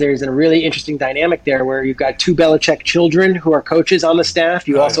matter is there's a really interesting dynamic there where you've got 2 Belichick children who are coaches on the staff.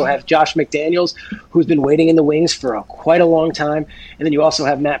 You also have Josh McDaniels, who's been waiting in the wings for quite a long time. And then you also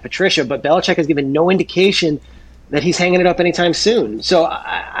have Matt Patricia. But Belichick has given no indication that he's hanging it up anytime soon. So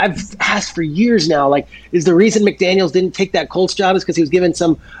I've asked for years now, like, is the reason McDaniels didn't take that Colts job is because he was given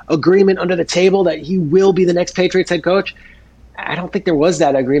some agreement under the table that he will be the next Patriots head coach? I don't think there was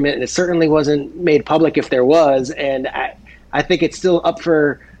that agreement, and it certainly wasn't made public if there was. And I think it's still up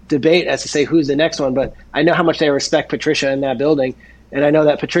for debate as to say who's the next one. But I know how much they respect Patricia in that building. And I know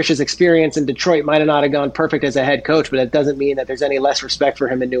that Patricia's experience in Detroit might not have gone perfect as a head coach, but it doesn't mean that there's any less respect for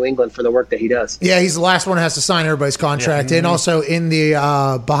him in New England for the work that he does. Yeah, he's the last one who has to sign everybody's contract. Yeah. And also in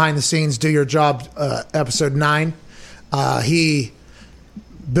the behind the scenes, Do Your Job, episode 9, Bill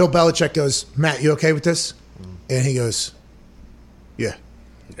Belichick goes, "Matt, you okay with this?" And he goes, Yeah.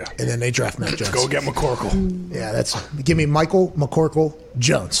 And then they draft Matt Jones. Go get McCorkle. Yeah, give me Michael McCorkle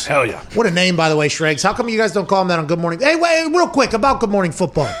Jones. Hell yeah. What a name, by the way, Schrags. How come you guys don't call him that on Good Morning? Hey, wait, real quick about Good Morning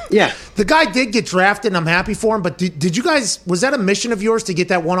Football. Yeah. The guy did get drafted, and I'm happy for him, but did you guys, was that a mission of yours to get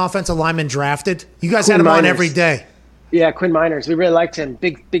that one offensive lineman drafted? You guys had him on every day. Yeah, Quinn Miners. We really liked him.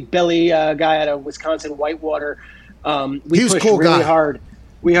 Big belly guy out of Wisconsin, Whitewater. He was a cool guy. Hard.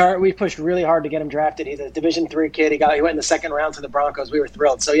 We pushed really hard to get him drafted. He's a Division III kid. He went in the 2nd round to the Broncos. We were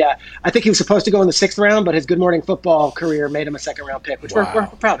thrilled. So yeah, I think he was supposed to go in the 6th round, but his Good Morning Football career made him a 2nd round pick, which we're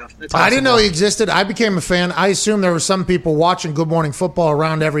proud of. I didn't know he existed. I became a fan. I assume there were some people watching Good Morning Football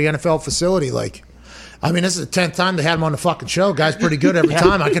around every NFL facility. Like, I mean, this is the 10th time they had him on the fucking show. Guy's pretty good every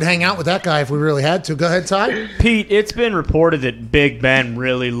time. I could hang out with that guy if we really had to. Go ahead, Ty. Pete, it's been reported that Big Ben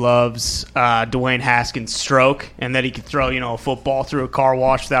really loves Dwayne Haskins' stroke, and that he could throw, a football through a car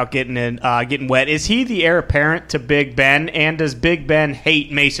wash without getting wet. Is he the heir apparent to Big Ben, and does Big Ben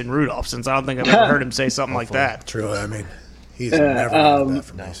hate Mason Rudolph? Since I don't think I've ever heard him say something like that. True. I mean, he's never heard that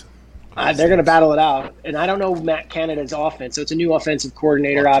from Mason. They're going to battle it out. And I don't know Matt Canada's offense. So it's a new offensive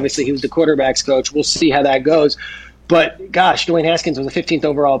coordinator. Obviously, he was the quarterback's coach. We'll see how that goes. But, gosh, Dwayne Haskins was a 15th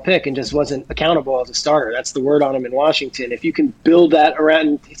overall pick and just wasn't accountable as a starter. That's the word on him in Washington. If you can build that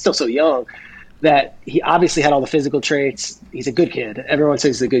around – he's still so young that he obviously had all the physical traits. He's a good kid. Everyone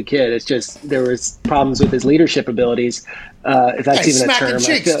says he's a good kid. It's just there was problems with his leadership abilities, if that's even a term.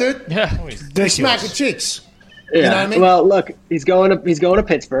 Cheeks, dude. Yeah. He's smacking cheeks. Yeah. You know what I mean? Well, look, he's going to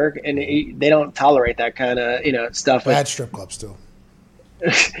Pittsburgh, and they don't tolerate that kind of stuff. Bad strip clubs too.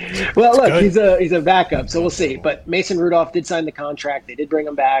 Well, look, he's a backup, so we'll see. But Mason Rudolph did sign the contract. They did bring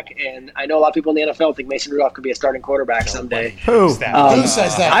him back, and I know a lot of people in the NFL think Mason Rudolph could be a starting quarterback someday. Who says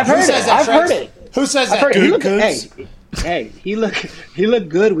that? I've heard it. Who says that? Hey, Hey, he looked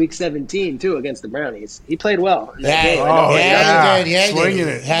good week 17 too against the Brownies. He played well. In that game. He did. Swinging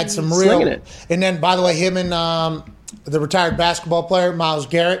it. Had some real. And then, by the way, him and the retired basketball player Myles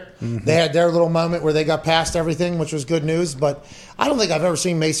Garrett, they had their little moment where they got past everything, which was good news. But I don't think I've ever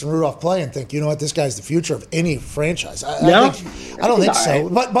seen Mason Rudolph play and think, you know what, this guy's the future of any franchise. I don't think so.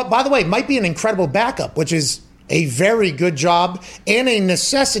 Right. But by the way, might be an incredible backup, which is a very good job and a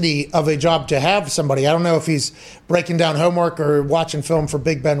necessity of a job to have somebody. I don't know if he's breaking down homework or watching film for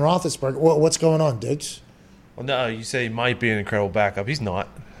Big Ben Roethlisberger. What's going on, Diggs? Well, no, you say he might be an incredible backup. He's not.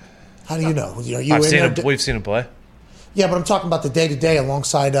 How do you know? Are you We've seen him play. Yeah, but I'm talking about the day-to-day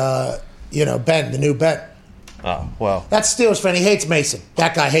alongside, Ben, the new Ben. Oh, well. That's Steelers fan. He hates Mason.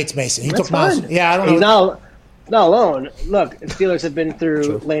 That guy hates Mason. He That's took Miles. fine. Yeah, I don't know. He's not alone. Look, the Steelers have been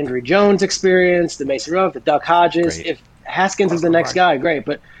through Landry Jones' experience, the Mason Rudolph, the Duck Hodges. Great. If Haskins is the next guy, great.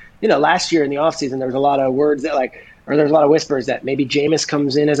 But, last year in the offseason, there was a lot of words that there was a lot of whispers that maybe Jameis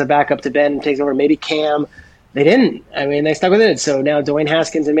comes in as a backup to Ben and takes over, maybe Cam. They didn't. I mean, they stuck with it. So now Dwayne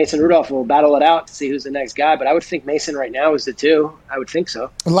Haskins and Mason Rudolph will battle it out to see who's the next guy. But I would think Mason right now is the two. I would think so.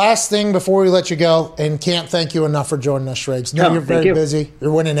 Last thing before we let you go, and can't thank you enough for joining us, Schrager. No, you're very busy.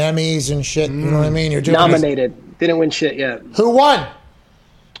 You're winning Emmys and shit. You know what I mean? You're doing nominated. Didn't win shit yet. Who won?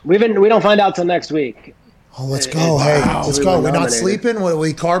 We don't find out till next week. Oh, let's go. Hey, let's go. We're not sleeping? Are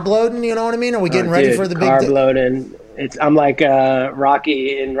we carb loading? You know what I mean? Are we getting ready for the big carb loading? I'm like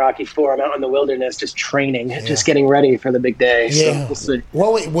Rocky in Rocky 4. I'm out in the wilderness just training, just getting ready for the big day. Yeah. So we'll see.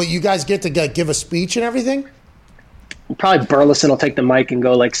 Well, will you guys get to give a speech and everything? Probably Burleson will take the mic and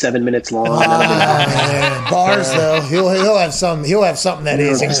go like 7 minutes long. Bars though, he'll have some. He'll have something that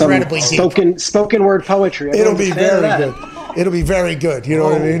is incredibly deep. Spoken word poetry. It'll be very good. It'll be very good. You know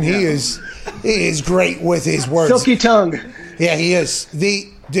what I mean? Yeah. He is great with his words. Silky tongue. Yeah, he is.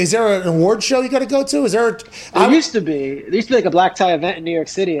 Is there an award show you got to go to? There used to be like a black tie event in New York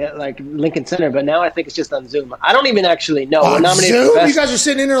City at like Lincoln Center, but now I think it's just on Zoom. I don't even actually know. On Zoom? You guys are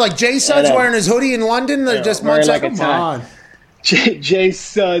sitting in there like Jay Sudds wearing his hoodie in London. They're just one second. Come on. Jay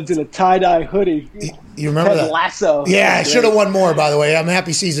Sudds in a tie-dye hoodie. You remember that? Lasso. Yeah, I should have won more, by the way. I'm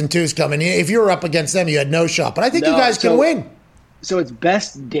happy season 2's coming. If you were up against them, you had no shot. But I think you guys can win. So it's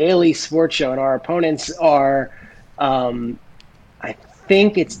best daily sports show, and our opponents are I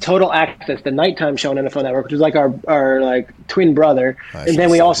think it's Total Access, the nighttime show on NFL Network, which is like our like twin brother. And then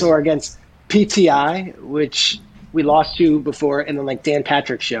we also are against PTI, which we lost to before, and then like Dan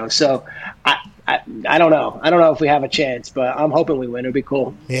Patrick's show. So I don't know. I don't know if we have a chance, but I'm hoping we win. It'd be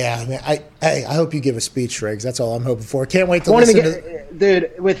cool. Yeah, I hope you give a speech, Riggs. That's all I'm hoping for. Can't wait to listen to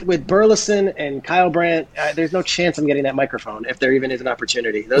dude, with Burleson and Kyle Brandt, there's no chance I'm getting that microphone if there even is an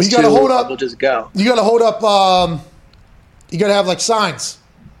opportunity. Those two will just go. You got to hold up. You got to have like signs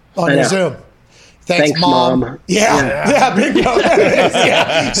on your Zoom. Thanks, Mom. Yeah, big deal.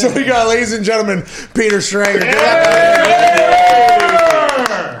 Yeah. So we got, ladies and gentlemen, Peter Schrager.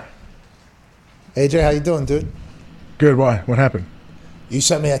 AJ, how you doing, dude? Good. Why? What happened? You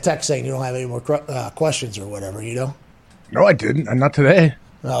sent me a text saying you don't have any more questions or whatever, you know? No, I didn't. Not today.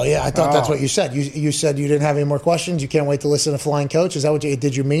 Oh, yeah. I thought that's what you said. You said you didn't have any more questions. You can't wait to listen to Flying Coach. Is that what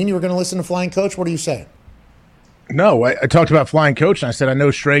did you mean you were going to listen to Flying Coach? What are you saying? No, I talked about Flying Coach, and I said I know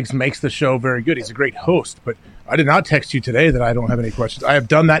Schrags makes the show very good. He's a great host, but I did not text you today that I don't have any questions. I have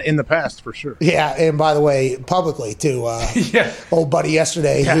done that in the past, for sure. Yeah, and by the way, publicly, too. Old buddy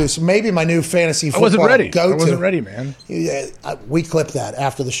yesterday, who's maybe my new fantasy football go-to. I wasn't ready, man. We clipped that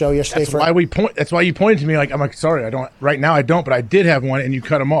after the show yesterday. That's why you pointed to me like, I'm like, sorry, I don't. Right now I don't, but I did have one, and you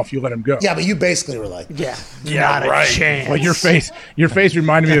cut him off. You let him go. Yeah, but you basically were like, not a chance. Well, your face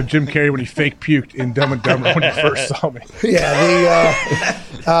reminded me of Jim Carrey when he fake puked in Dumb and Dumber when he first saw me. Yeah,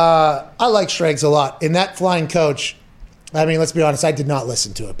 I like Schrags a lot. In that Flying Coach, I mean, let's be honest, I did not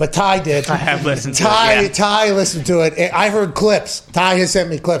listen to it, but Ty did. I have listened to it. Yeah. Ty listened to it. I heard clips. Ty has sent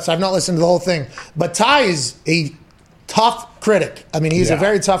me clips. I've not listened to the whole thing, but Ty is a tough critic. I mean, he's a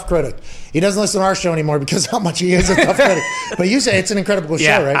very tough critic. He doesn't listen to our show anymore because how much he is a tough critic. But you say it's an incredible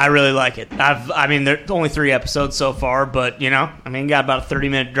show, right? I really like it. There's only 3 episodes so far, but got about a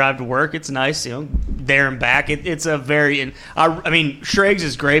 30-minute drive to work. It's nice, there and back. It's a very. Schrags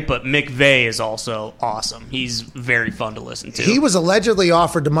is great, but McVay is also awesome. He's very fun to listen to. He was allegedly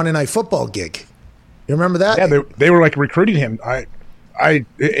offered the Monday Night Football gig. You remember that? Yeah, they were like recruiting him.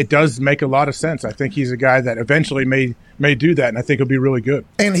 It does make a lot of sense. I think he's a guy that eventually may do that, and I think he'll be really good.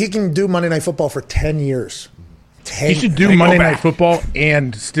 And he can do Monday Night Football for 10 years. He should do Monday Night Football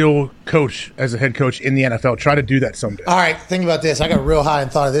and still coach as a head coach in the NFL. Try to do that someday. All right, think about this. I got real high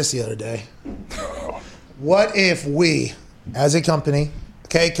and thought of this the other day. What if we, as a company,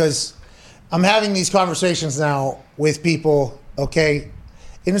 okay, because I'm having these conversations now with people, okay?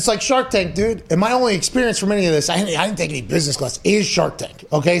 And it's like Shark Tank, dude. And my only experience from any of this, I didn't take any business class, is Shark Tank,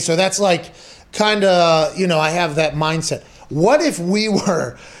 okay? So that's like kind of, I have that mindset. What if we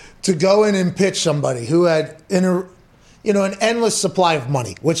were to go in and pitch somebody who had an endless supply of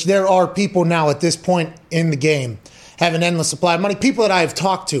money, which there are people now at this point in the game have an endless supply of money. People that I have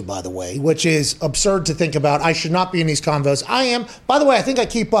talked to, by the way, which is absurd to think about. I should not be in these convos. I am. By the way, I think I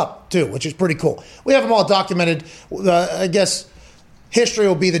keep up, too, which is pretty cool. We have them all documented. I guess history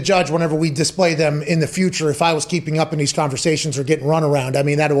will be the judge whenever we display them in the future. If I was keeping up in these conversations or getting run around, I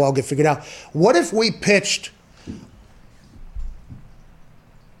mean, that'll all get figured out. What if we pitched,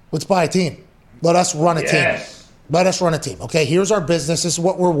 let's buy a team. Let us run a team. Let us run a team. Okay, here's our business. This is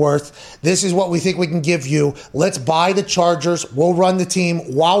what we're worth. This is what we think we can give you. Let's buy the Chargers. We'll run the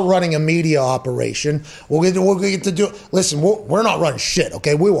team while running a media operation. We'll get to do it. Listen, we're not running shit,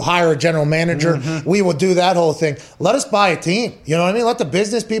 okay? We will hire a general manager. Mm-hmm. We will do that whole thing. Let us buy a team. You know what I mean? Let the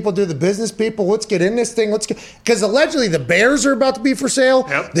business people do the business people. Let's get in this thing. Because allegedly the Bears are about to be for sale.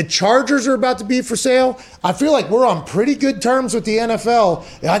 Yep. The Chargers are about to be for sale. I feel like we're on pretty good terms with the NFL.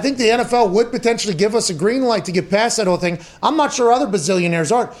 I think the NFL would potentially give us a green light to get past that whole thing. I'm not sure other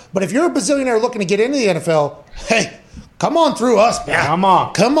bazillionaires aren't, but if you're a bazillionaire looking to get into the NFL, hey, come on through us, man.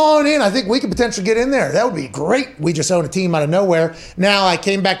 Come on in. I think we could potentially get in there. That would be great. We just own a team out of nowhere. Now, I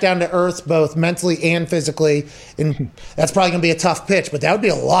came back down to earth both mentally and physically, and that's probably going to be a tough pitch, but that would be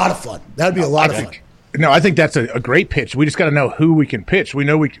a lot of fun. That would be a lot of fun. No, I think that's a great pitch. We just got to know who we can pitch. We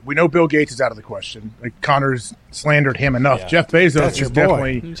know Bill Gates is out of the question. Like, Connor's slandered him enough. Yeah. Jeff Bezos is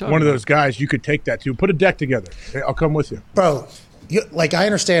definitely one of those guys you could take that to. Put a deck together. I'll come with you. Bro, I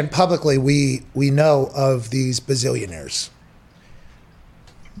understand publicly we know of these bazillionaires.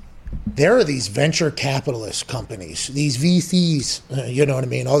 There are these venture capitalist companies, these VCs, you know what I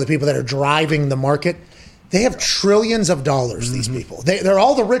mean? All the people that are driving the market. They have trillions of dollars, these people. They're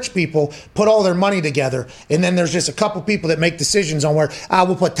all the rich people, put all their money together, and then there's just a couple people that make decisions on where,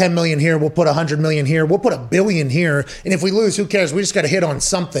 we'll put 10 million here, we'll put 100 million here, we'll put $1 billion here, and if we lose, who cares? We just got to hit on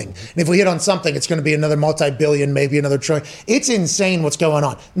something. And if we hit on something, it's going to be another multi-billion, maybe another trillion. It's insane what's going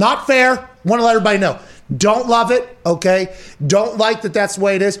on. Not fair. Want to let everybody know. Don't love it, okay? Don't like that that's the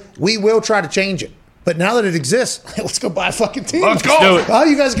way it is. We will try to change it. But now that it exists, let's go buy a fucking team. Let's go. Oh,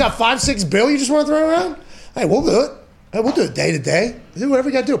 you guys got $5-6 billion you just want to throw around? Hey, we'll do it. Hey, we'll do it day to day. Do whatever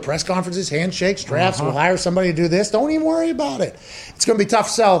you got to do. Press conferences, handshakes, drafts. We'll hire somebody to do this. Don't even worry about it. It's going to be tough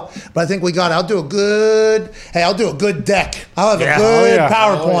to sell, but I think we got it. I'll do a good deck. I'll have a good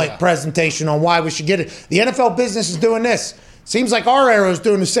PowerPoint presentation on why we should get it. The NFL business is doing this. Seems like our era is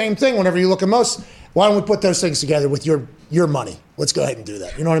doing the same thing whenever you look at most. Why don't we put those things together with your money? Let's go ahead and do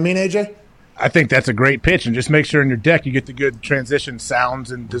that. You know what I mean, AJ? I think that's a great pitch, and just make sure in your deck you get the good transition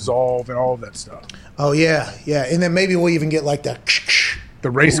sounds and dissolve and all of that stuff. Oh, yeah. And then maybe we'll even get like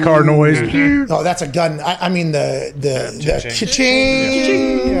the race car noise. Oh, that's a gun. I mean the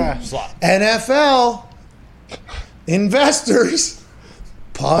cha-ching. Yeah. NFL investors,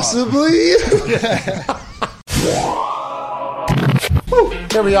 possibly.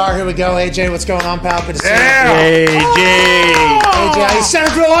 Here we are. Here we go. AJ, what's going on, pal? Good to see you. AJ,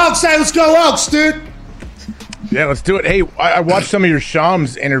 Santa Grill Oaks. Hey, let's go Oaks, dude. Yeah, let's do it. Hey, I watched some of your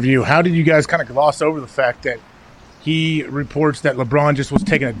Shams interview. How did you guys kind of gloss over the fact that he reports that LeBron just was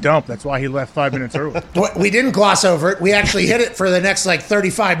taking a dump? That's why he left 5 minutes early. We didn't gloss over it. We actually hit it for the next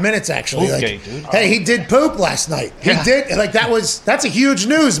 35 minutes. Actually, okay, dude. Hey, he did poop last night. He did. That's a huge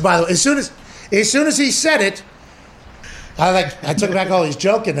news, by the way. As soon as he said it. I took back all he's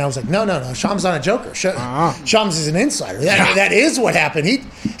joking, and I was like, no, Shams not a joker. Shams is an insider. That is what happened. He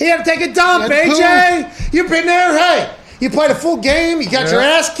had to take a dump, AJ. You've been there. Hey, you played a full game. You got your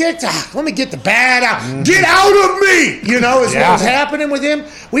ass kicked. Let me get the bad out. Get out of me, is what was happening with him.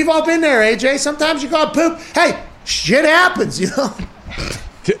 We've all been there, AJ. Sometimes you got poop. Hey, shit happens,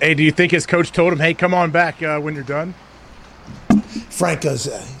 Hey, do you think his coach told him, hey, come on back when you're done? Frank goes,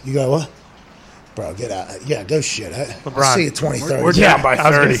 you go, what? Bro, get out. Yeah, go shit. I'll see you 23rd. We're down by 30. I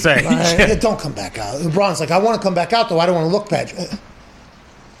was going to say. Don't come back out. LeBron's like, I want to come back out, though. I don't want to look bad.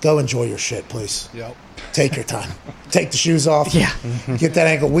 Go enjoy your shit, please. Yep. Take your time. Take the shoes off. Yeah. Get that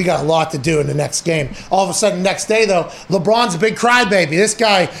ankle. We got a lot to do in the next game. All of a sudden, next day, though, LeBron's a big crybaby. This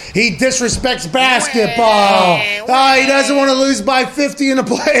guy, he disrespects basketball. He doesn't want to lose by 50 in the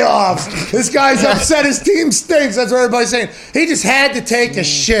playoffs. This guy's upset. His team stinks. That's what everybody's saying. He just had to take a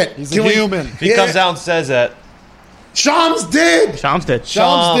shit. He's a human. If he comes out and says that. Shams did.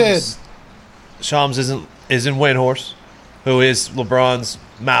 Shams isn't Wayne Horse, who is LeBron's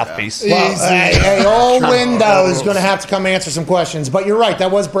mouthpiece. Well, hey, old Window's going to have to come answer some questions. But you're right.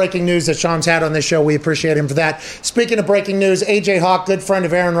 That was breaking news that Sean's had on this show. We appreciate him for that. Speaking of breaking news, A.J. Hawk, good friend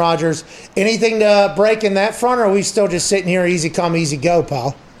of Aaron Rodgers. Anything to break in that front, or are we still just sitting here easy come, easy go,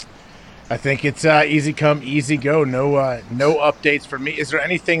 pal? I think it's easy come, easy go. No updates for me. Is there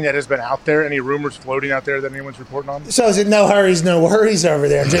anything that has been out there? Any rumors floating out there that anyone's reporting on? So is it no hurries, no worries over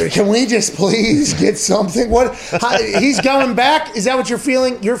there, dude? Can we just please get something? He's going back? Is that what you're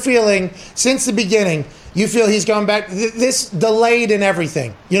feeling? You're feeling since the beginning. You feel he's going back. This delayed and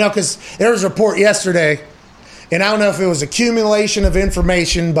everything, because there was a report yesterday. And I don't know if it was accumulation of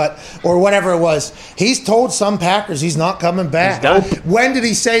information, or whatever it was. He's told some Packers he's not coming back. When did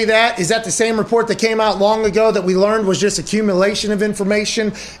he say that? Is that the same report that came out long ago that we learned was just accumulation of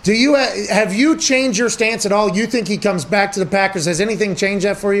information? Have you changed your stance at all? You think he comes back to the Packers? Has anything changed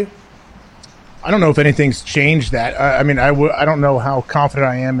that for you? I don't know if anything's changed that. I don't know how confident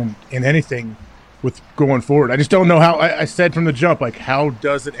I am in anything with going forward. I just don't know how. I said from the jump, how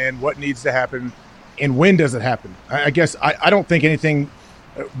does it end? What needs to happen? And when does it happen? I guess I don't think anything.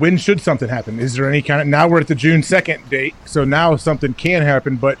 When should something happen? Is there any kind of? Now we're at the June 2nd date, so now something can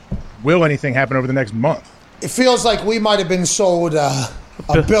happen. But will anything happen over the next month? It feels like we might have been sold a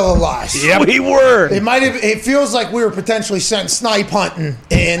bill of lies. Yeah, we were. It feels like we were potentially sent snipe hunting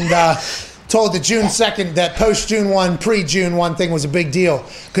and told the June 2nd that post-June 1, pre-June 1 thing was a big deal.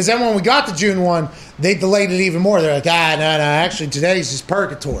 Because then when we got to June 1, they delayed it even more. They're like, no, actually today's just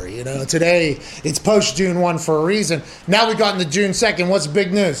purgatory. Today it's post-June 1 for a reason. Now we got into June 2nd. What's the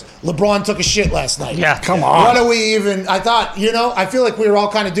big news? LeBron took a shit last night. Yeah, come on. What do we even, I thought, I feel like we were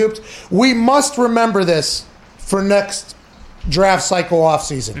all kind of duped. We must remember this for next draft cycle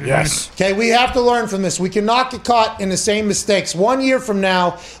offseason. Yes. Okay, we have to learn from this. We cannot get caught in the same mistakes. 1 year from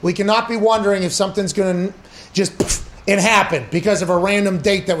now, we cannot be wondering if something's going to just happen because of a random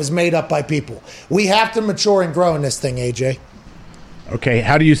date that was made up by people. We have to mature and grow in this thing, AJ. Okay,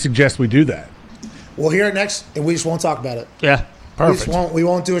 how do you suggest we do that? We'll hear it next, and we just won't talk about it. Yeah, perfect. We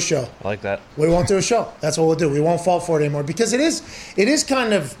won't do a show. I like that. We won't do a show. That's what we'll do. We won't fall for it anymore because it is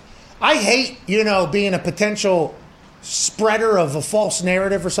kind of. I hate being a potential spreader of a false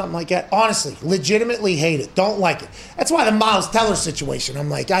narrative or something like that. Honestly, legitimately hate it. Don't like it. That's why the Miles Teller situation.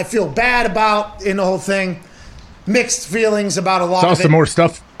 I'm like, I feel bad about in the whole thing. Mixed feelings about a lot of it. Saw some more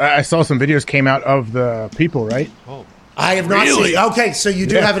stuff. I saw some videos came out of the people, right? Oh, I have not seen. Okay, so you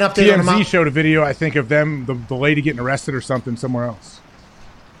do have an update on the TMZ showed a video, I think, of them, the lady getting arrested or something somewhere else.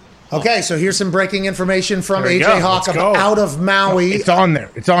 Okay, so here's some breaking information from AJ Hawk out of Maui. It's on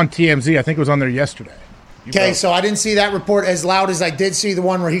there. It's on TMZ. I think it was on there yesterday. Okay, so I didn't see that report as loud as I did see the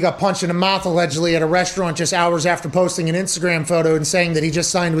one where he got punched in the mouth allegedly at a restaurant just hours after posting an Instagram photo and saying that he just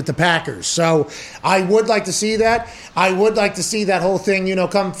signed with the Packers. So I would like to see that. I would like to see that whole thing,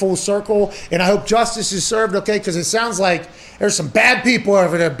 come full circle. And I hope justice is served, okay, because it sounds like there's some bad people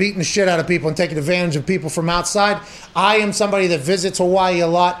over there beating the shit out of people and taking advantage of people from outside. I am somebody that visits Hawaii a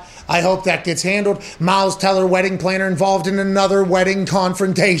lot. I hope that gets handled. Miles Teller, wedding planner, involved in another wedding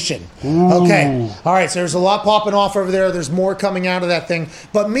confrontation. Ooh. Okay. All right, so there's a lot popping off over there. There's more coming out of that thing.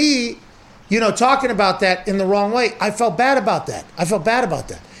 But me, talking about that in the wrong way, I felt bad about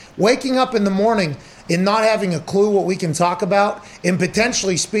that. Waking up in the morning and not having a clue what we can talk about and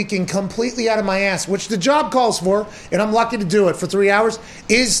potentially speaking completely out of my ass, which the job calls for, and I'm lucky to do it for 3 hours,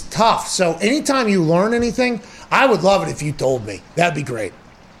 is tough. So anytime you learn anything, I would love it if you told me. That'd be great.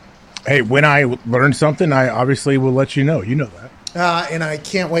 Hey, when I learn something, I obviously will let you know. You know that. And I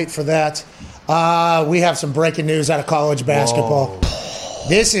can't wait for that. We have some breaking news out of college basketball. Whoa.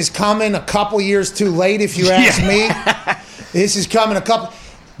 This is coming a couple years too late, if you ask me. This is coming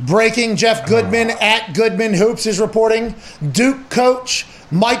breaking. Jeff Goodman at Goodman Hoops is reporting. Duke coach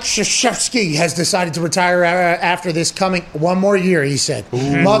Mike Krzyzewski has decided to retire after this coming one more year, he said.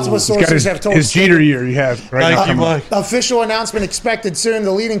 Ooh. Multiple sources have told his Jeter year you have right now. Official announcement expected soon.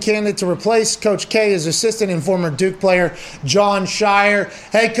 The leading candidate to replace Coach K is assistant and former Duke player John Schrager.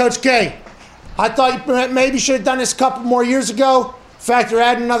 Hey, Coach K, I thought you maybe should have done this a couple more years ago. In fact, you're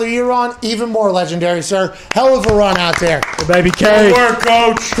adding another year on. Even more legendary, sir. Hell of a run out there. Hey, baby K. Good work,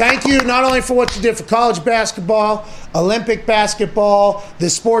 Coach. Thank you not only for what you did for college basketball, Olympic basketball, the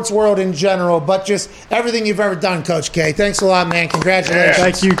sports world in general, but just everything you've ever done, Coach K. Thanks a lot, man. Congratulations. Yeah.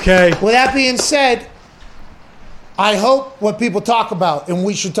 Thank you, K. With that being said, I hope what people talk about, and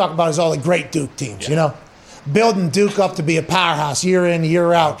we should talk about, is all the great Duke teams, building Duke up to be a powerhouse year in,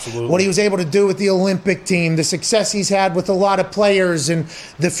 year out. Absolutely. What he was able to do with the Olympic team, the success he's had with a lot of players and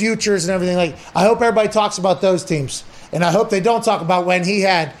the futures and everything. I hope everybody talks about those teams. and I hope they don't talk about when he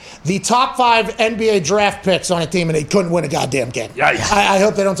had the top 5 NBA draft picks on a team and they couldn't win a goddamn game. I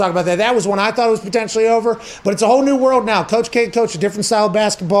hope they don't talk about that. That was when I thought it was potentially over, but it's a whole new world now. Coach K coached a different style of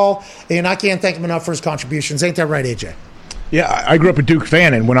basketball, and I can't thank him enough for his contributions. Ain't that right, AJ? Yeah, I grew up a Duke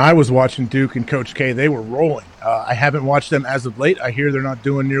fan, and when I was watching Duke and Coach K, they were rolling. I haven't watched them as of late. I hear they're not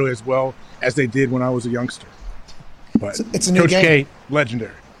doing nearly as well as they did when I was a youngster. But it's a new Coach game. K,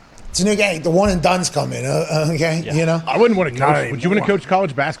 legendary. It's a new game. The one and done's come in, okay? Yeah. You know? I wouldn't want to coach. Would you want to coach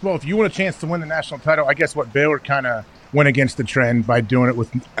college basketball? If you want a chance to win the national title, I guess what Baylor kind of went against the trend by doing it with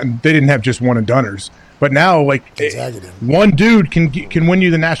 – and they didn't have just one and doners. But now, like, one dude can win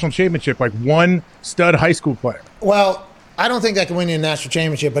you the national championship, like one stud high school player. Well, I don't think that can win you a national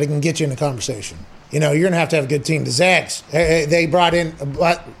championship, but it can get you in the conversation. You know, you're going to have a good team. The Zags, they brought in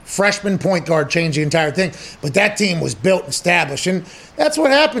a freshman point guard, changed the entire thing. But that team was built and established. And that's what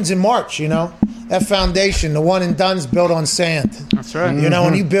happens in March, you know. That foundation, the one and done's built on sand. That's right. You know,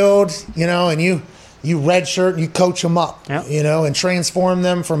 when you build, you know, and you redshirt and you coach them up, you know, and transform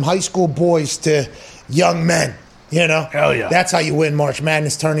them from high school boys to young men, you know. Hell yeah. That's how you win March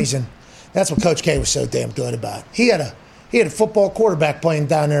Madness tourneys. And that's what Coach K was so damn good about. He had a football quarterback playing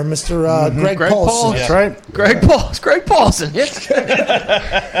down there, Mr. Greg Paulson. That's right. Greg Paulson.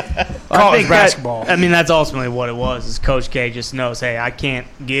 College basketball. That's ultimately what it was. Is Coach K just knows, hey, I can't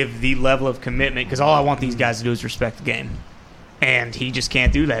give the level of commitment because all I want these guys to do is respect the game. And he just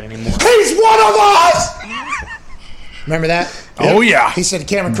can't do that anymore. He's one of us! Remember that? Oh, yeah. He said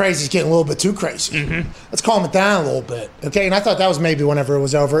Cameron Crazy's getting a little bit too crazy. Let's calm it down a little bit. Okay, and I thought that was maybe whenever it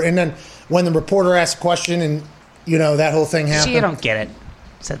was over. And then when the reporter asked a question and, you know, that whole thing happened. See, you don't get it.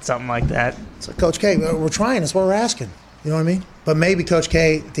 Said something like that. It's like, Coach K, we're trying. That's what we're asking. You know what I mean? But maybe Coach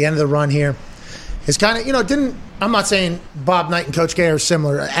K, at the end of the run here, is kind of, you know, I'm not saying Bob Knight and Coach K are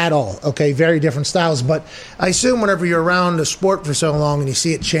similar at all, okay? Very different styles. But I assume whenever you're around a sport for so long and you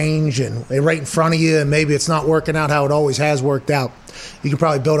see it change and they're right in front of you and maybe it's not working out how it always has worked out, you can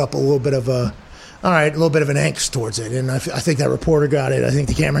probably build up a little bit of an angst towards it. And I think that reporter got it. I think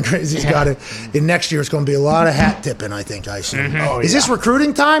the Cameron Crazy's got it. And next year it's going to be a lot of hat tipping, I think. I assume. Is this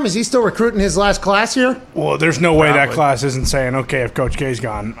recruiting time? Is he still recruiting his last class here? Well, there's no way that class isn't saying, okay, if Coach K's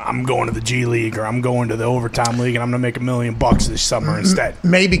gone, I'm going to the G League or I'm going to the overtime league and I'm going to make $1 million this summer instead.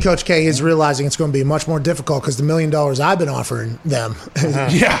 Maybe Coach K is realizing it's going to be much more difficult because the $1 million I've been offering them,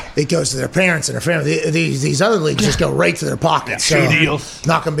 it goes to their parents and their family. These other leagues just go right to their pockets. Yeah, so deals.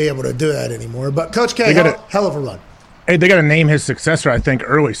 Not going to be able to do that anymore. But Coach K, hell of a run. Hey, they got to name his successor, I think,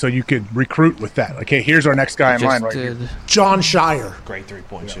 early so you could recruit with that. Like, hey, here's our next guy in line right here. John Shire. Great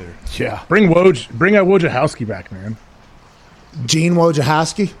three-point shooter. Yeah. Bring out Wojciechowski back, man. Gene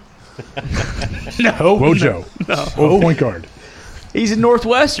Wojciechowski? No. Wojo. No. Old point guard. He's in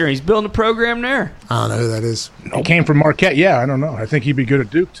Northwestern. He's building a program there. I don't know who that is. He came from Marquette. Yeah, I don't know. I think he'd be good at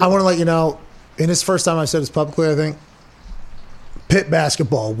Duke, too. I want to let you know, in this first time I've said this publicly, I think, Pitt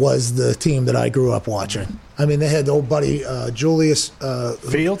basketball was the team that I grew up watching. I mean, they had the old buddy Julius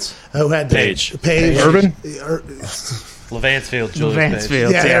Fields, who had Page, Urban, Levance Field, Levance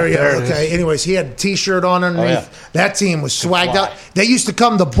Field. Yeah, there you go. Okay. Anyways, he had a T-shirt on underneath. Oh, yeah. That team was swagged out. They used to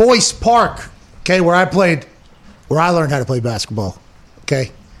come to Boyce Park, okay, where I learned how to play basketball.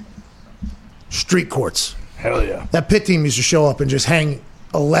 Okay, street courts. Hell yeah. That Pitt team used to show up and just hang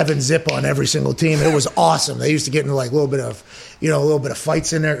 11 zip on every single team. It was awesome. They used to get into like a little bit of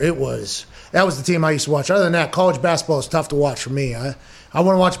fights in there. That was the team I used to watch. Other than that, college basketball is tough to watch for me. I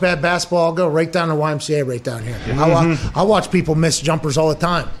want to watch bad basketball. I'll go right down to YMCA right down here. I watch people miss jumpers all the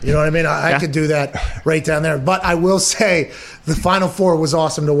time. You know what I mean? I could do that right down there. But I will say the Final Four was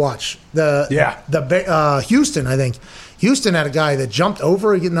awesome to watch. The Houston, I think. Houston had a guy that jumped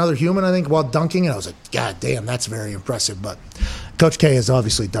over another human, I think, while dunking, and I was like, God damn, that's very impressive. But Coach K has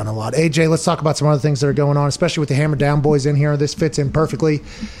obviously done a lot. AJ, let's talk about some other things that are going on, especially with the Hammer Down boys in here. This fits in perfectly.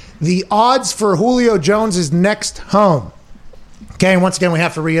 The odds for Julio Jones' next home. Okay, and once again, we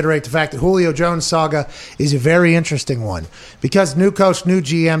have to reiterate the fact that Julio Jones' saga is a very interesting one because new coach, new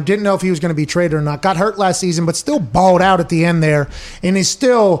GM, didn't know if he was going to be traded or not, got hurt last season, but still balled out at the end there, and is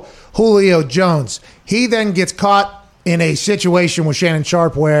still Julio Jones. He then gets caught in a situation with Shannon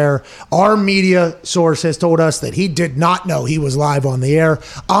Sharpe where our media source has told us that he did not know he was live on the air.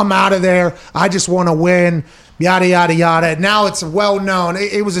 I'm out of there. I just want to win. Yada, yada, yada. Now it's well known.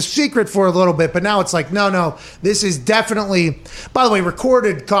 It was a secret for a little bit, but now it's like, no, this is definitely, by the way,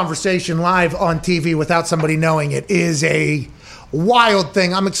 recorded conversation live on TV without somebody knowing it is a wild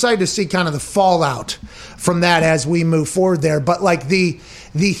thing. I'm excited to see kind of the fallout from that as we move forward there. But like the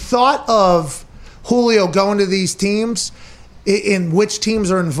thought of Julio going to these teams, in which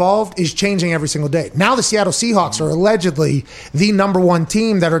teams are involved is changing every single day. Now the Seattle Seahawks are allegedly the number one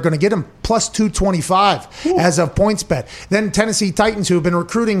team that are going to get him plus 225 as of PointsBet. Then Tennessee Titans, who have been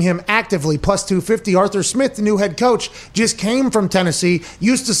recruiting him actively, plus 250. Arthur Smith, the new head coach, just came from Tennessee,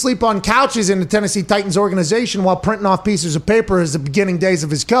 used to sleep on couches in the Tennessee Titans organization while printing off pieces of paper as the beginning days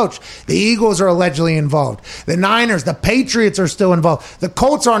of his coach. The Eagles are allegedly involved. The Niners, the Patriots are still involved. The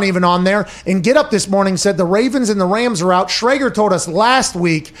Colts aren't even on there. And Get Up this morning said the Ravens and the Rams are out. Schrager told us last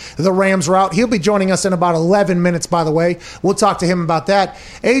week the Rams were out. He'll be joining us in about 11 minutes, by the way. We'll talk to him about that.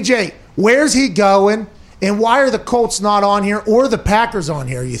 AJ, where's he going, and why are the Colts not on here or the Packers on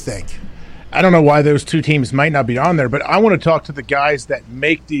here, you think? I don't know why those two teams might not be on there, but I want to talk to the guys that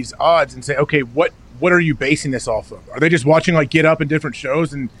make these odds and say, okay, what are you basing this off of? Are they just watching like Get Up in different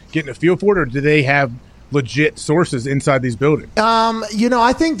shows and getting a feel for it, or do they have legit sources inside these buildings?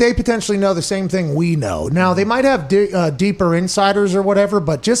 I think they potentially know the same thing we know. Now, they might have deeper insiders or whatever,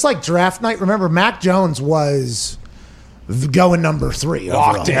 but just like draft night, remember, Mac Jones was going number 3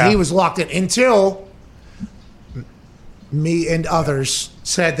 overall. He was locked in until me and others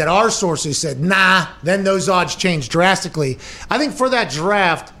said that our sources said, nah, then those odds changed drastically. I think for that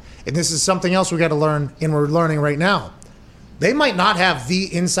draft, and this is something else we got to learn, and we're learning right now, they might not have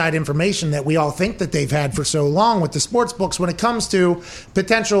the inside information that we all think that they've had for so long with the sports books when it comes to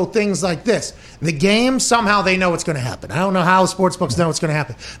potential things like this. The game, somehow they know what's going to happen. I don't know how sports books know what's going to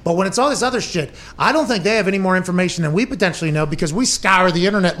happen. But when it's all this other shit, I don't think they have any more information than we potentially know because we scour the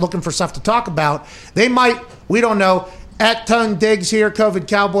internet looking for stuff to talk about. They might, we don't know. At Tone Diggs here, COVID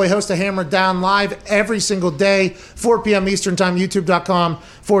Cowboy, host of Hammered Down live every single day, 4 p.m. Eastern Time,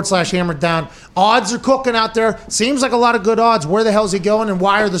 youtube.com/Hammered Down. Odds are cooking out there. Seems like a lot of good odds. Where the hell's he going, and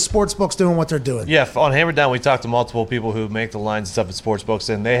why are the sports books doing what they're doing? Yeah, on Hammered Down, we talked to multiple people who make the lines and stuff at sports books,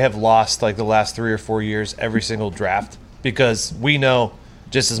 and they have lost like the last 3 or 4 years every single draft because we know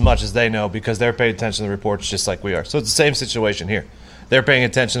just as much as they know because they're paying attention to the reports just like we are. So it's the same situation here. They're paying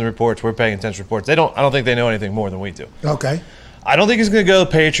attention to the reports. We're paying attention to reports. I don't think they know anything more than we do. Okay. I don't think he's going to go to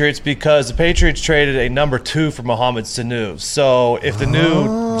the Patriots because the Patriots traded a number 2 for Mohamed Sanu. So if the new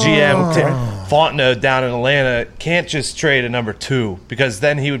GM, Fontenot, down in Atlanta, can't just trade a number 2 because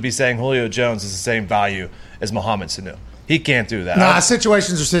then he would be saying Julio Jones is the same value as Mohamed Sanu. He can't do that. Nah,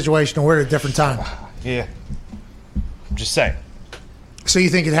 situations are situational. We're at a different time. Yeah. I'm just saying. So you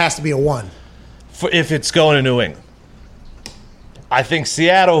think it has to be a 1? If it's going to New England. I think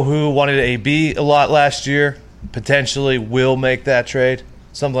Seattle, who wanted a B a lot last year, potentially will make that trade.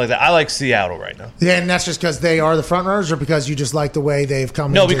 Something like that. I like Seattle right now. Yeah, and that's just because they are the front runners or because you just like the way they've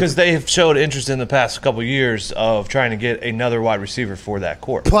come No, because they have showed interest in the past couple of years of trying to get another wide receiver for that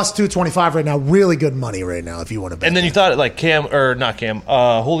core. Plus 225 right now. Really good money right now if you want to bet. And then you thought like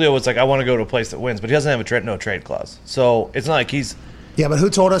Julio was like, I want to go to a place that wins, but he doesn't have a no trade clause. So it's not like he's... Yeah, but who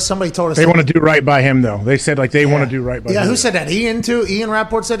told us? Somebody told us. They want to do right by him, though. They said like they want to do right by him. Yeah, who said that? Ian too? Ian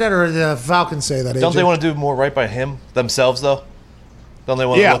Rapport said that, or did the Falcons say that? Don't they want to do more right by him themselves, though? Don't they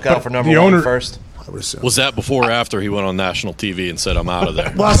want to look out for number 1 first? Was that before or after he went on national TV and said, I'm out of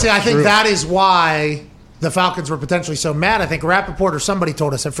there? Well, see, I think that is why the Falcons were potentially so mad. I think Rappaport or somebody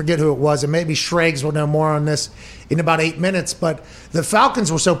told us. I forget who it was, and maybe Schrags will know more on this in about 8 minutes. But the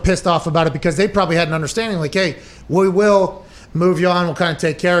Falcons were so pissed off about it because they probably had an understanding like, hey, we will move you on, we'll kind of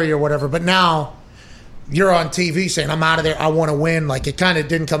take care of you or whatever. But now you're on TV saying, I'm out of there, I want to win. Like, it kind of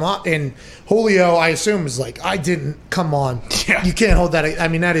didn't come up. And Julio, I assume, is like, I didn't come on. Yeah. You can't hold that. I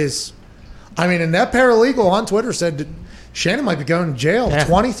mean, that is, and that paralegal on Twitter said that Shannon might be going to jail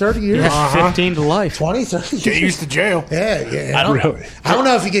 20, 30 years. Yeah, 15 to life. 20, 30 years. Get used to jail. Yeah. I don't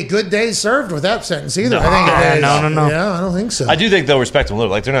know if you get good days served with that sentence either. No. I think No. Yeah, I don't think so. I do think they'll respect him a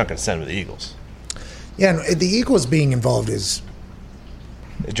little. Like, they're not going to send him to the Eagles. Yeah, and the Eagles being involved is...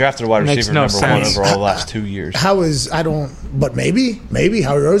 They drafted a wide receiver number 1 overall the last 2 years. But maybe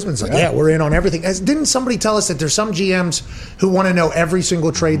Howie Roseman's like, yeah, we're in on everything. Didn't somebody tell us that there's some GMs who want to know every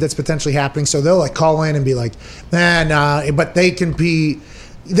single trade that's potentially happening, so they'll like call in and be like, but they can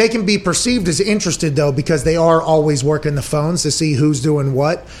be perceived as interested though because they are always working the phones to see who's doing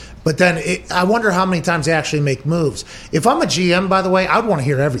what. But then I wonder how many times they actually make moves. If I'm a GM, by the way, I'd want to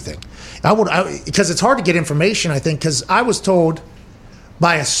hear everything. Because it's hard to get information, I think, because I was told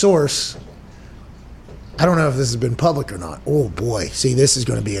by a source, I don't know if this has been public or not. Oh, boy. See, this is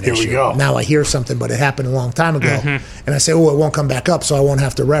going to be an issue. Here we go. Now I hear something, but it happened a long time ago. Mm-hmm. And I say, it won't come back up, so I won't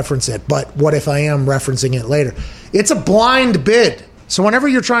have to reference it. But what if I am referencing it later? It's a blind bid. So whenever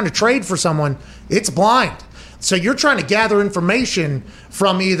you're trying to trade for someone, it's blind. So you're trying to gather information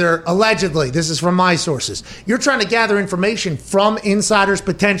from either, allegedly, this is from my sources, you're trying to gather information from insiders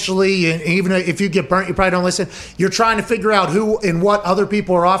potentially, and even if you get burnt, you probably don't listen. You're trying to figure out who and what other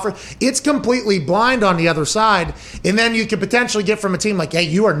people are offering. It's completely blind on the other side. And then you could potentially get from a team like, hey,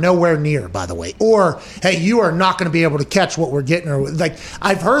 you are nowhere near, by the way. Or, hey, you are not going to be able to catch what we're getting. Or like,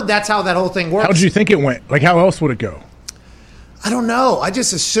 I've heard that's how that whole thing works. How did you think it went? Like, how else would it go? I don't know. I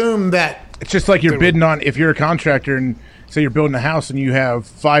just assume that. It's just like you're bidding on, if you're a contractor and say you're building a house and you have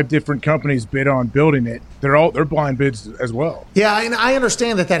 5 different companies bid on building it, they're blind bids as well. Yeah, and I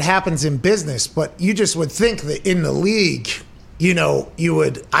understand that happens in business, but you just would think that in the league, you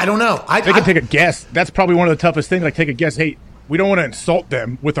would, I don't know. They can take a guess. That's probably one of the toughest things. Like, take a guess. Hey, we don't want to insult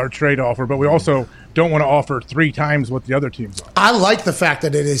them with our trade offer, but we also don't want to offer 3 times what the other teams are. I like the fact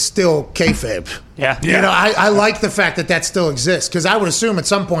that it is still kayfabe. Yeah. I like the fact that still exists, because I would assume at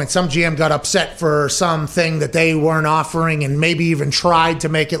some point some GM got upset for something that they weren't offering and maybe even tried to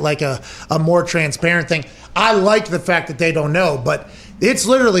make it like a more transparent thing. I like the fact that they don't know, but it's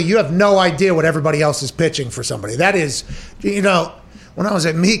literally, you have no idea what everybody else is pitching for somebody. That is, when I was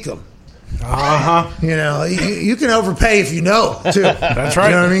at Meekum, you can overpay if you know, too. That's right.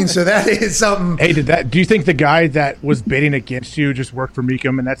 You know what I mean? So that is something. Hey, do you think the guy that was bidding against you just worked for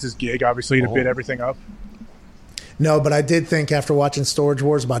Meekum, and that's his gig, obviously, to bid everything up? No, but I did think after watching Storage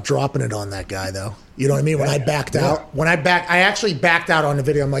Wars about dropping it on that guy, though. You know what I mean? When I backed out. I actually backed out on the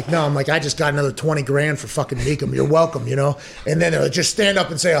video. I'm like, no, I just got another $20,000 for fucking Meekum. You're welcome, And then they're like, just stand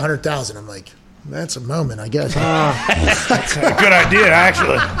up and say 100,000. I'm like, that's a moment, I guess. That's a good idea,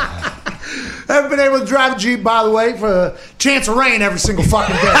 actually. I haven't been able to drive a Jeep, by the way, for a chance of rain every single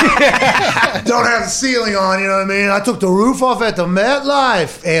fucking day. Don't have the ceiling on, you know what I mean? I took the roof off at the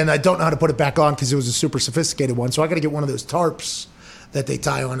MetLife, and I don't know how to put it back on because it was a super sophisticated one. So I got to get one of those tarps that they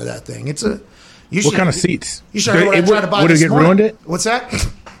tie onto that thing. What kind of seats? You should hear what I tried to buy Would it this get morning. ruined it? What's that?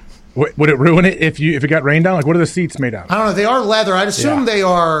 Would it ruin it if it got rained on? Like, what are the seats made out of? I don't know. They are leather. I'd assume they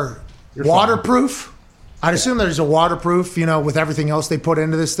are waterproof. I'd assume there's a waterproof, with everything else they put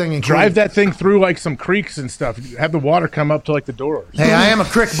into this thing. Drive that thing through like some creeks and stuff. Have the water come up to like the doors. Hey, I am a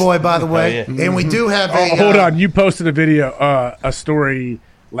crick boy, by the way, and we do have a. Hold on, you posted a video, a story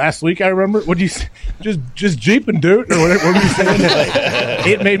last week. I remember. What you just jeeping, dude, or whatever you saying?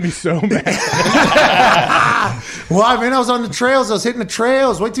 It made me so mad. Well, I was on the trails. I was hitting the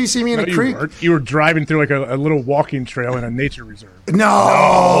trails. Wait till you see me in a creek. You were driving through like a little walking trail in a nature reserve.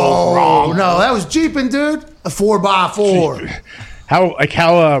 No, that was jeeping, dude. A 4x4.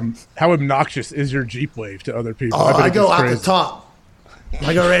 How obnoxious is your Jeep wave to other people? I go out the top.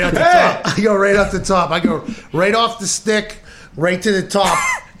 I go right out the top. I go right off the top. I go right off the stick, right to the top.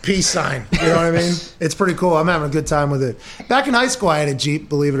 Peace sign. You know what I mean? It's pretty cool. I'm having a good time with it. Back in high school, I had a Jeep,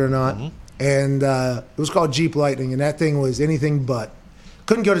 believe it or not. Mm-hmm. And it was called Jeep Lightning, and that thing was anything but.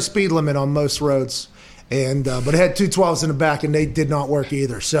 Couldn't go to speed limit on most roads. And but it had 212s in the back, and they did not work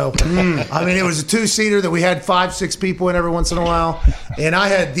either. So, it was a 2-seater that we had 5-6 people in every once in a while. And I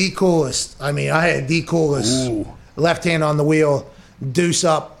had the coolest. Left hand on the wheel, deuce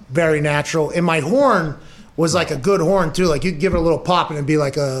up, very natural. And my horn was like a good horn, too. Like, you'd give it a little pop, and it'd be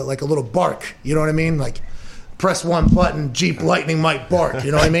like a little bark. You know what I mean? Like, press one button, Jeep Lightning might bark.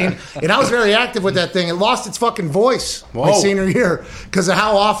 You know what I mean? And I was very active with that thing. It lost its fucking voice my senior year because of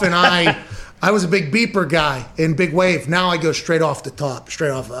how often I was a big beeper guy in big wave. Now I go straight off the top,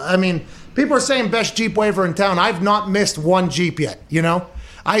 straight off. People are saying best Jeep waver in town. I've not missed one Jeep yet,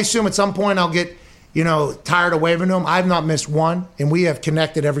 I assume at some point I'll get, tired of waving to them. I've not missed one, and we have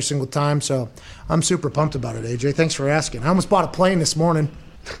connected every single time. So I'm super pumped about it, AJ. Thanks for asking. I almost bought a plane this morning.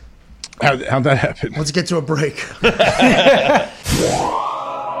 How'd that happen? Let's get to a break.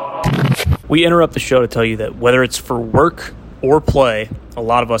 We interrupt the show to tell you that whether it's for work or play, a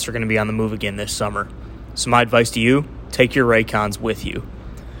lot of us are going to be on the move again this summer. So my advice to you, take your Raycons with you.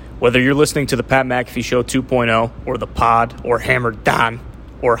 Whether you're listening to the Pat McAfee Show 2.0 or The Pod or Hammered Don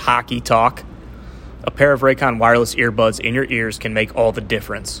or Hockey Talk, a pair of Raycon wireless earbuds in your ears can make all the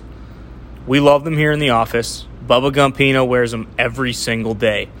difference. We love them here in the office. Bubba Gumpino wears them every single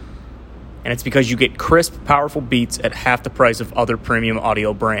day. And it's because you get crisp, powerful beats at half the price of other premium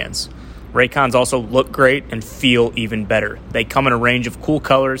audio brands. Raycons also look great and feel even better. They come in a range of cool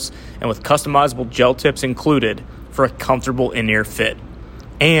colors and with customizable gel tips included for a comfortable in-ear fit.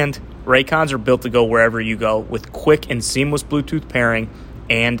 And Raycons are built to go wherever you go with quick and seamless Bluetooth pairing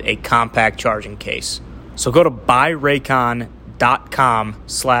and a compact charging case. So go to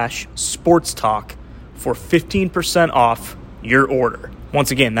buyraycon.com/sportstalk for 15% off your order.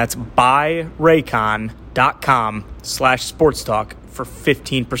 Once again, that's buyraycon.com/sportstalk for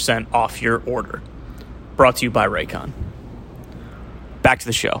 15% off your order. brought to you by Raycon. Back to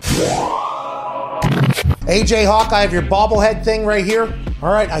the show. AJ Hawk, I have your bobblehead thing right here.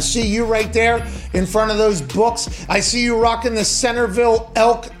 All right, I see you right there in front of those books. I see you rocking the Centerville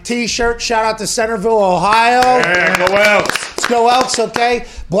Elk t-shirt. Shout out to Centerville, Ohio. Yeah, go Elks. Let's go Elks, okay?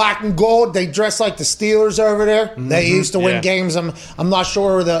 Black and gold. They dress like the Steelers over there. Mm-hmm. They used to win games. I'm not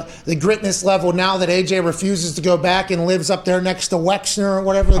sure the gritness level now that AJ refuses to go back and lives up there next to Wexner or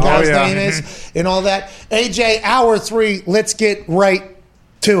whatever the guy's name is and all that. AJ, hour 3, let's get right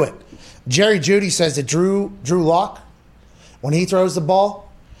to it. Jerry Jeudy says that Drew Lock, when he throws the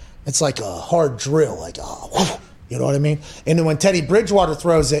ball, it's like a hard drill, like you know what I mean? And then when Teddy Bridgewater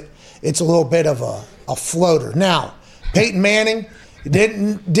throws it, it's a little bit of a floater. Now, Peyton Manning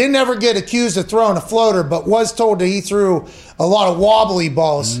didn't ever get accused of throwing a floater, but was told that he threw a lot of wobbly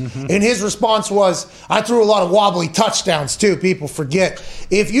balls. Mm-hmm. And his response was, I threw a lot of wobbly touchdowns too. People forget.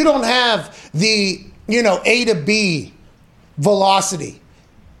 If you don't have the, A to B velocity,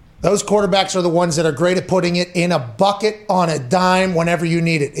 those quarterbacks are the ones that are great at putting it in a bucket on a dime whenever you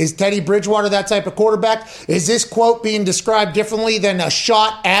need it. Is Teddy Bridgewater that type of quarterback? Is this quote being described differently than a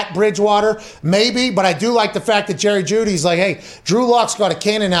shot at Bridgewater? Maybe, but I do like the fact that Jerry Jeudy's like, hey, Drew Lock's got a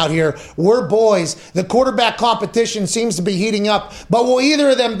cannon out here. We're boys. The quarterback competition seems to be heating up, but will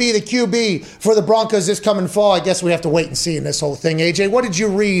either of them be the QB for the Broncos this coming fall? I guess we have to wait and see in this whole thing. AJ, what did you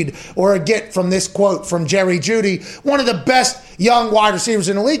read or get from this quote from Jerry Jeudy, one of the best young wide receivers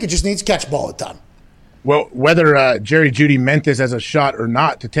in the league? Just needs to catch ball at time. Well, whether Jerry Jeudy meant this as a shot or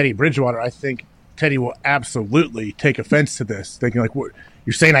not to Teddy Bridgewater, I think Teddy will absolutely take offense to this, thinking like, "What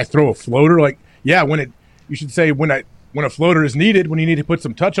you're saying? I throw a floater? Like, yeah, you should say when a floater is needed, when you need to put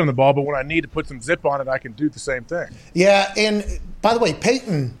some touch on the ball, but when I need to put some zip on it, I can do the same thing." Yeah, and by the way,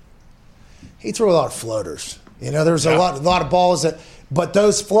 Peyton, he threw a lot of floaters. There was a lot of balls but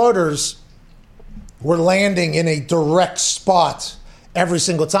those floaters were landing in a direct spot every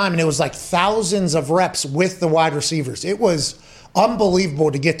single time, and it was like thousands of reps with the wide receivers. It was unbelievable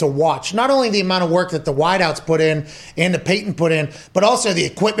to get to watch. Not only the amount of work that the wideouts put in and the Peyton put in, but also the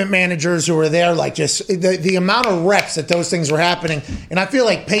equipment managers who were there, like just the amount of reps that those things were happening. And I feel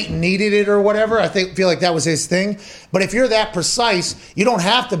like Peyton needed it or whatever. I feel like that was his thing. But if you're that precise, you don't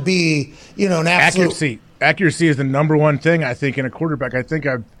have to be, an absolute... Accuracy is the number one thing, I think, in a quarterback. I think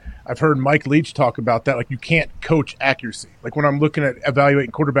I've heard Mike Leach talk about that. Like, you can't coach accuracy. Like, when I'm looking at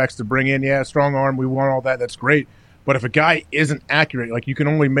evaluating quarterbacks to bring in, strong arm, we want all that. That's great. But if a guy isn't accurate, like, you can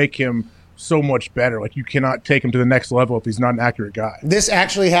only make him so much better. Like, you cannot take him to the next level if he's not an accurate guy. This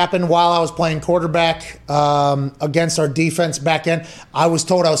actually happened while I was playing quarterback against our defense back end. I was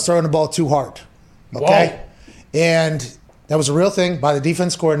told I was throwing the ball too hard. Okay? Whoa. And that was a real thing by the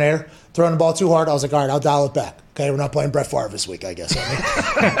defense coordinator. Throwing the ball too hard. I was like, all right, I'll dial it back. Okay, we're not playing Brett Favre this week, I guess.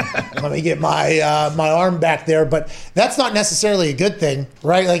 Let me get my arm back there. But that's not necessarily a good thing,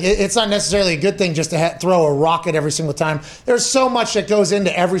 right? Like, it's not necessarily a good thing just to throw a rocket every single time. There's so much that goes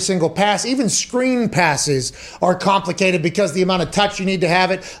into every single pass. Even screen passes are complicated because the amount of touch you need to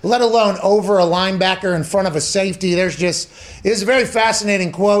have it, let alone over a linebacker in front of a safety. It's a very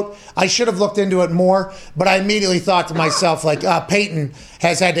fascinating quote. I should have looked into it more, but I immediately thought to myself, like, Peyton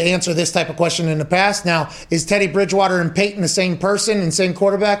has had to answer this type of question in the past. Now, is Teddy Bridgewater and Peyton the same person and same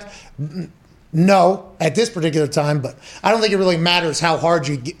quarterback? No, at this particular time, but I don't think it really matters how hard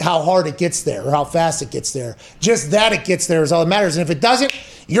it gets there or how fast it gets there. Just that it gets there is all that matters. And if it doesn't,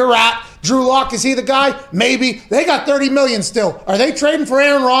 you're out. Drew Lock, is he the guy? Maybe. They got $30 million still. Are they trading for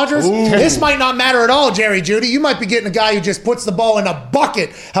Aaron Rodgers? Ooh. This might not matter at all, Jerry Jeudy. You might be getting a guy who just puts the ball in a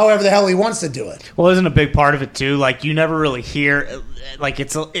bucket however the hell he wants to do it. Well, isn't a big part of it, too? Like, you never really hear, like,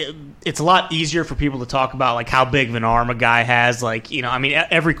 it's a lot easier for people to talk about, like, how big of an arm a guy has. Like,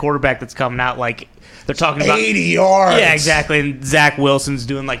 every quarterback that's coming out, like, they're talking about 80 yards. Yeah, exactly. And Zach Wilson's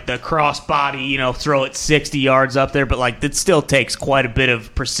doing like the crossbody, throw it 60 yards up there, but like it still takes quite a bit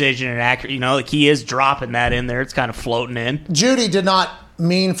of precision and accuracy. Like he is dropping that in there. It's kind of floating in. Jeudy did not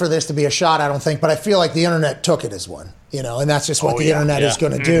mean for this to be a shot, I don't think, but I feel like the internet took it as one, and that's just what the internet is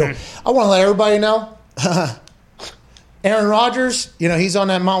going to do. I want to let everybody know, Aaron Rodgers, he's on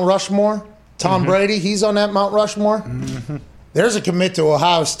that Mount Rushmore. Tom Brady, he's on that Mount Rushmore. Mm-hmm. There's a commit to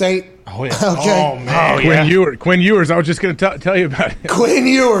Ohio State. Oh, yeah. Okay. Oh, man. Quinn Ewers. I was just going to tell you about it. Quinn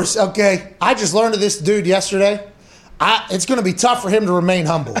Ewers. Okay. I just learned of this dude yesterday. It's going to be tough for him to remain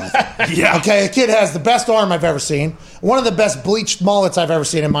humble. Yeah. Okay, the kid has the best arm I've ever seen, one of the best bleached mullets I've ever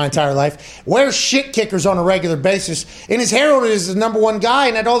seen in my entire life, wears shit kickers on a regular basis, and is heralded as the number one guy,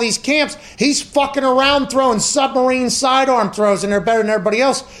 and at all these camps, he's fucking around throwing submarine sidearm throws, and they're better than everybody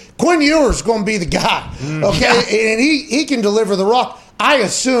else. Quinn Ewers is going to be the guy, okay? And he can deliver the rock. I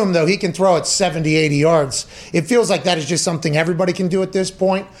assume, though, he can throw it 70, 80 yards. It feels like that is just something everybody can do at this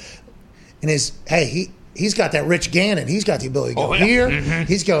point. And he's got that Rich Gannon. He's got the ability to go here. Mm-hmm.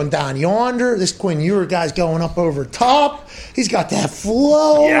 He's going down yonder. This Quinn Ewers guy's going up over top. He's got that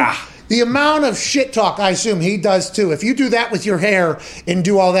flow. Yeah. The amount of shit talk, I assume he does too. If you do that with your hair and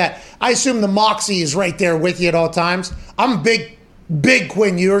do all that, I assume the moxie is right there with you at all times. I'm a big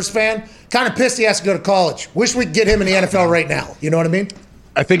Quinn Ewers fan. Kind of pissed he has to go to college. Wish we could get him in the NFL right now. You know what I mean?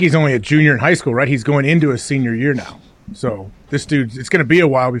 I think he's only a junior in high school, right? He's going into his senior year now. So this dude, it's going to be a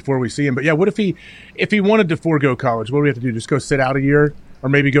while before we see him. But yeah, what if he wanted to forego college? What do we have to do? Just go sit out a year? Or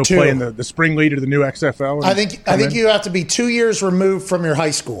maybe go play in the spring league or the new XFL? I think you have to be 2 years removed from your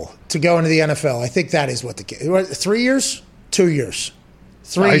high school to go into the NFL. I think that is what 3 years? 2 years.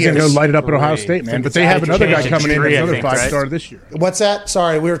 3 years. He's going to go light it up at Ohio State, man. But they have another guy coming in, another 5-star this year. What's that?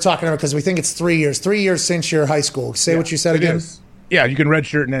 Sorry, we were talking about it because we think it's 3 years. 3 years since your high school. Say what you said again. Yeah, you can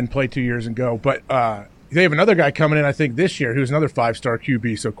redshirt and then play 2 years and go. But they have another guy coming in, I think, this year who's another 5-star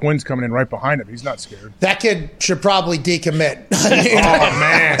QB. So Quinn's coming in right behind him. He's not scared. That kid should probably decommit.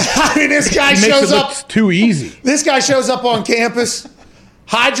 Man. I mean, this guy shows up. It's too easy. This guy shows up on campus,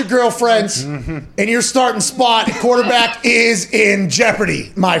 hide your girlfriends, and your starting spot at quarterback is in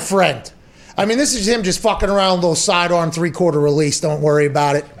jeopardy, my friend. I mean, this is him just fucking around, little sidearm 3-quarter release. Don't worry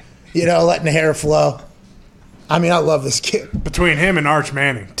about it. Letting the hair flow. I mean, I love this kid. Between him and Arch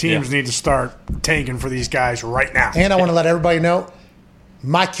Manning, teams need to start tanking for these guys right now. And I want to let everybody know,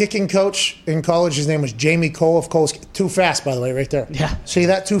 my kicking coach in college, his name was Jamie Cole of Cole's. Too fast, by the way, right there. Yeah. See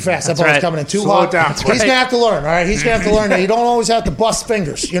that? Too fast. That ball's coming in too Slow hot. it down. He's going to have to learn, all right? He's going to have to learn that you don't always have to bust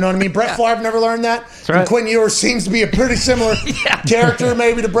fingers. You know what I mean? Brett Favre never learned that. And Quinn Ewers seems to be a pretty similar character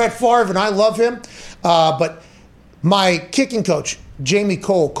maybe to Brett Favre, and I love him. But my kicking coach, Jamie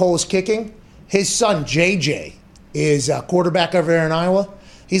Cole, Cole's kicking, his son, JJ, is a quarterback over there in Iowa.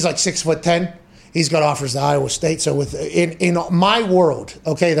 He's like 6'10". He's got offers to Iowa State. So in my world,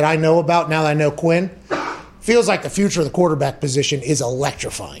 that I know about now that I know Quinn, feels like the future of the quarterback position is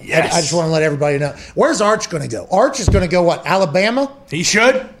electrifying. Yes. I just want to let everybody know. Where's Arch going to go? Arch is going to go what? Alabama? He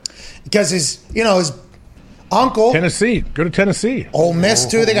should. Because his uncle. Tennessee. Go to Tennessee. Ole Miss,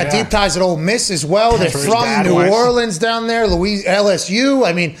 too. They got deep ties at Ole Miss as well. They're from New Orleans down there, LSU.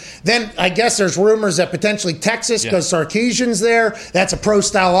 I mean, then I guess there's rumors that potentially Texas, because Sarkisian's there. That's a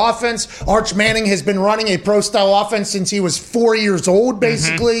pro-style offense. Arch Manning has been running a pro-style offense since he was 4 years old,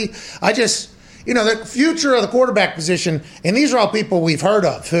 basically. The future of the quarterback position, and these are all people we've heard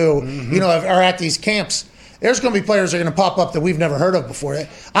of who, are at these camps. There's going to be players that are going to pop up that we've never heard of before.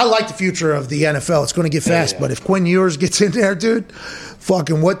 I like the future of the NFL. It's going to get fast. But if Quinn Ewers gets in there, dude,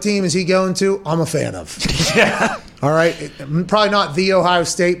 fucking what team is he going to? I'm a fan of. All right? Probably not the Ohio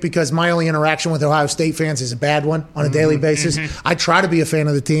State, because my only interaction with Ohio State fans is a bad one on a daily basis. I try to be a fan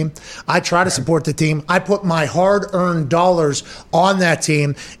of the team. I try to support the team. I put my hard-earned dollars on that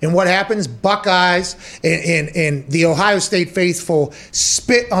team. And what happens? Buckeyes and the Ohio State faithful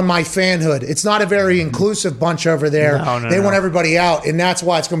spit on my fanhood. It's not a very inclusive bunch over there. They want everybody out, and that's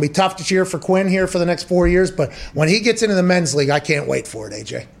why it's going to be tough to cheer for Quinn here for the next 4 years. But when he gets into the men's league, I can't wait for it,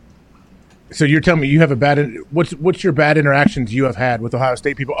 AJ. So you're telling me you have what's your bad interactions you have had with Ohio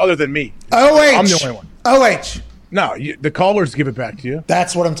State people other than me? OH. I'm the only one. OH. No, the callers give it back to you.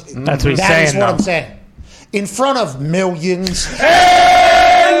 That's what I'm That's what he's saying. That is what I'm saying. In front of millions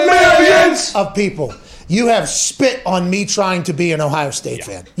and millions of people, you have spit on me trying to be an Ohio State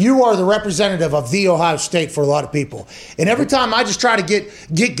fan. You are the representative of the Ohio State for a lot of people. And every time I just try to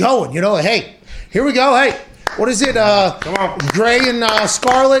get going, hey, here we go, hey. What is it? Come on. Gray and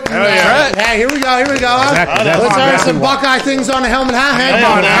scarlet. And, hey, here we go. Exactly. Let's have some Buckeye things on the helmet.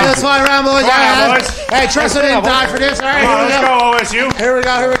 Let's fly around, boys. Hey, Tristan didn't die for this. All right, let's go, OSU. Here we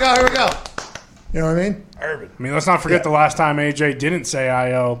go. You know what I mean? Urban. I mean, let's not forget the last time AJ didn't say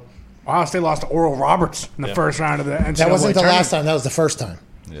Ohio State lost to Oral Roberts in the first round of the NCAA That wasn't the tournament. last time. That was the first time.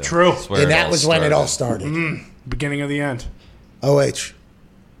 Yeah, True. And that was when it all started. Beginning of the end. OH.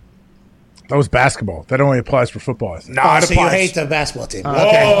 That was basketball. That only applies for football, I think. No, it so you applies. hate the basketball team.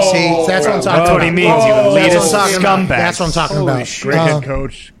 Okay. See, that's what I'm talking about. That's what he means. You elitist scumbag. That's what I'm talking about. Great head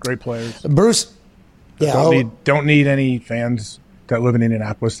coach, great players. Bruce. Yeah. Don't need any fans that live in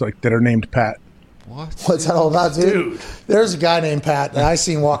Indianapolis that are named Pat. What's that all about, dude? There's a guy named Pat that I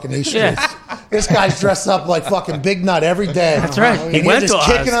seen walking these streets. This guy's dressed up like fucking Big Nut every day. That's right. And you're just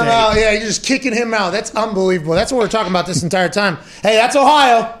kicking him out. Yeah, you're just kicking him out. That's unbelievable. That's what we're talking about this entire time. Hey, that's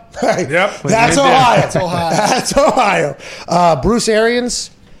Ohio. Yep. That's Ohio. That's Ohio. Bruce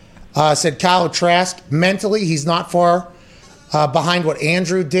Arians said Kyle Trask, mentally, he's not far behind what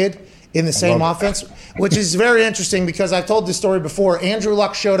Andrew did. in the same offense, which is very interesting because I've told this story before. Andrew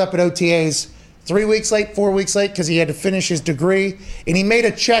Luck showed up at OTAs 3 weeks late, 4 weeks late, because he had to finish his degree, and he made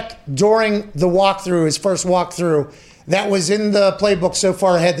a check during the walkthrough, his first walkthrough, that was in the playbook so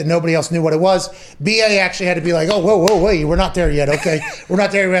far ahead that nobody else knew what it was. BA actually had to be like, oh, whoa, wait, we're not there yet, okay? We're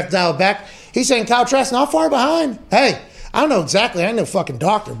not there, we have to dial it back. He's saying Kyle Trask not far behind. Hey, I don't know exactly, I ain't no fucking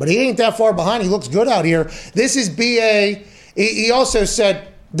doctor, but he ain't that far behind. He looks good out here. This is BA. He also said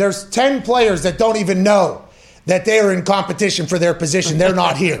there's 10 players that don't even know that they're in competition for their position. They're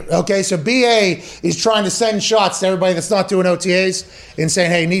not here, okay? So BA is trying to send shots to everybody that's not doing OTAs and saying,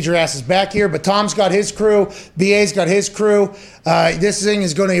 hey, need your asses back here. But Tom's got his crew. BA's got his crew. This thing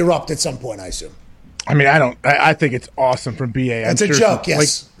is going to erupt at some point, I assume. I mean, I think it's awesome from BA. It's a joke,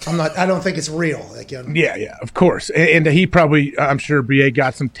 yes. I don't think it's real. Yeah, of course. And he probably, I'm sure BA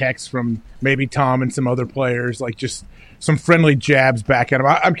got some texts from maybe Tom and some other players, like just some friendly jabs back at him.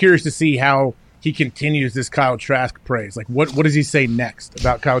 I'm curious to see how he continues this Kyle Trask praise. Like, what does he say next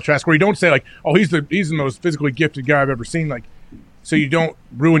about Kyle Trask? Where you don't say, like, oh, he's the most physically gifted guy I've ever seen. Like, so you don't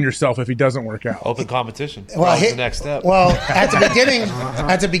ruin yourself if he doesn't work out. Open competition. Well, the next step. Well, at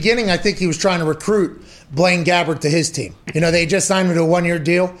the beginning, I think he was trying to recruit Blaine Gabbert to his team. You know, they just signed him to a 1-year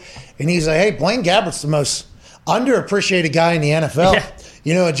deal, and he's like, hey, Blaine Gabbert's the most underappreciated guy in the NFL. Yeah.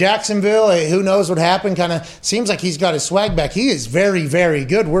 You know, at Jacksonville, who knows what happened? Kind of seems like he's got his swag back. He is very, very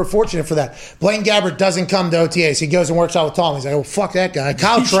good. We're fortunate for that. Blaine Gabbert doesn't come to OTAs. He goes and works out with Tom. He's like, oh, fuck that guy.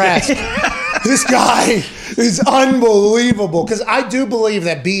 Kyle Trask. This guy is unbelievable. Because I do believe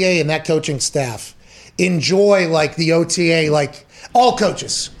that BA and that coaching staff enjoy, like, the OTA, like, all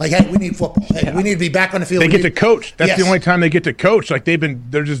coaches. Like, hey, we need football. Hey, we need to be back on the field. They get to coach. That's the only time they get to coach. Like,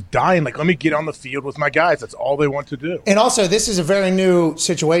 they're just dying. Like, let me get on the field with my guys. That's all they want to do. And also, this is a very new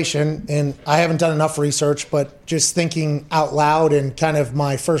situation, and I haven't done enough research, but just thinking out loud and kind of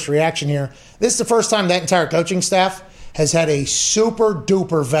my first reaction here, this is the first time that entire coaching staff has had a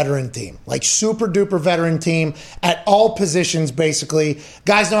super-duper veteran team. Like, super-duper veteran team at all positions, basically.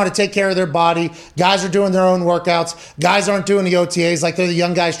 Guys know how to take care of their body. Guys are doing their own workouts. Guys aren't doing the OTAs. Like, they're the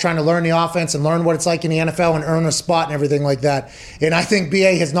young guys trying to learn the offense and learn what it's like in the NFL and earn a spot and everything like that. And I think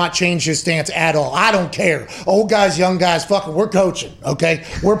BA has not changed his stance at all. I don't care. Old guys, young guys, fuck it. We're coaching, okay?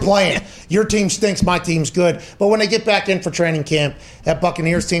 We're playing. Your team stinks. My team's good. But when they get back in for training camp, that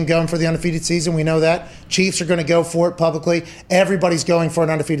Buccaneers team going for the undefeated season, we know that. Chiefs are going to go for it publicly. Everybody's going for an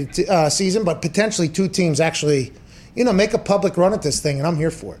undefeated season, but potentially two teams actually, make a public run at this thing, and I'm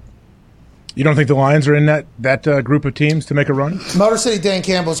here for it. You don't think the Lions are in that group of teams to make a run? Motor City Dan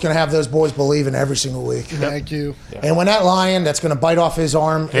Campbell is going to have those boys believing every single week. Thank you. Yeah. And when that lion that's going to bite off his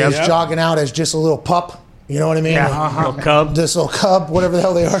arm is jogging out as just a little pup, you know what I mean? Yeah, little cub. This little cub, whatever the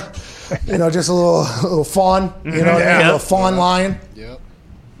hell they are. Just a little fawn, a little fawn lion. Yep.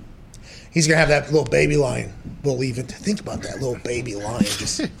 He's going to have that little baby lion believing. Think about that little baby lion.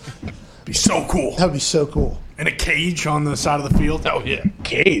 Just be so cool. That would be so cool. In a cage on the side of the field. Oh, yeah.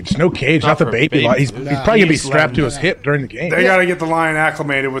 Cage. No cage. Not the baby lion. He's probably going to be strapped to his hip during the game. They got to get the lion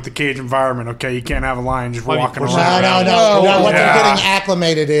acclimated with the cage environment, okay? You can't have a lion just walking around. No. What they're getting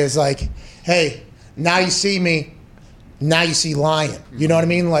acclimated is like, hey, now you see me. Now you see lion. You know what I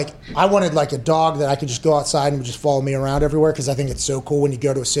mean? Like, I wanted like a dog that I could just go outside and would just follow me around everywhere, because I think it's so cool when you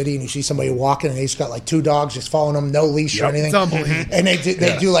go to a city and you see somebody walking and they just got like 2 dogs just following them, no leash or anything. It's unbelievable. And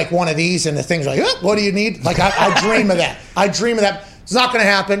they do like one of these, and the thing's like, what do you need? Like, I dream of that. It's not going to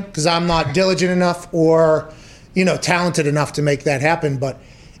happen because I'm not diligent enough or, talented enough to make that happen. But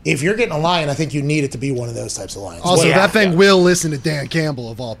if you're getting a lion, I think you need it to be one of those types of lions. Also, that thing will listen to Dan Campbell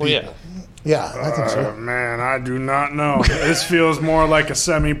of all people. Yeah, I think so. Man, I do not know. This feels more like a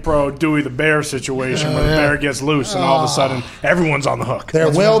semi-pro Dewey the Bear situation where the bear gets loose and all of a sudden everyone's on the hook. There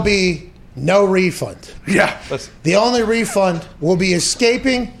will be no refund. Yeah. The only refund will be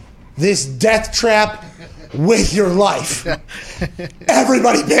escaping this death trap with your life.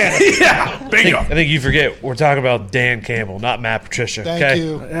 Everybody panic. Yeah. Bingo. I think you forget we're talking about Dan Campbell, not Matt Patricia. Thank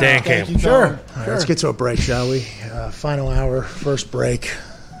you. Dan Campbell. Sure. All right, let's get to a break, shall we? Final hour, first break.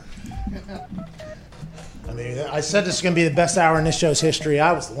 I mean, I said this is going to be the best hour in this show's history.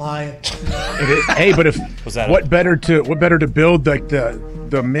 I was lying. Hey, but what better to build like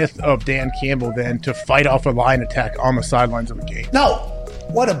the myth of Dan Campbell than to fight off a lion attack on the sidelines of a game? No,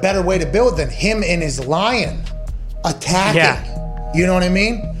 what a better way to build than him and his lion attacking. Yeah. You know what I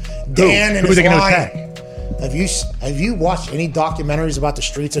mean? Dan and his lion. Attack? Have you watched any documentaries about the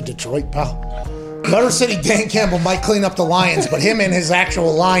streets of Detroit, pal? Motor City Dan Campbell might clean up the Lions, but him and his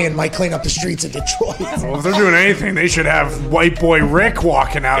actual lion might clean up the streets of Detroit. Well, if they're doing anything, they should have White Boy Rick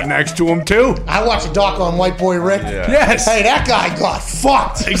walking out next to him, too. I watched a doc on White Boy Rick. Yeah. Yes. Hey, that guy got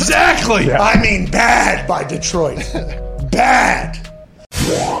fucked. Exactly. Yeah. I mean, bad by Detroit. Bad.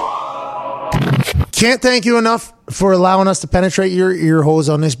 Can't thank you enough for allowing us to penetrate your ear holes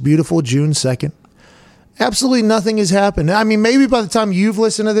on this beautiful June 2nd. Absolutely nothing has happened. I mean, maybe by the time you've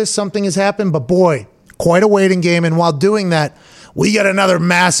listened to this, something has happened, but boy, quite a waiting game. And while doing that, we got another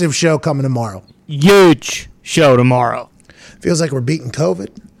massive show coming tomorrow. Huge show tomorrow. Feels like we're beating COVID.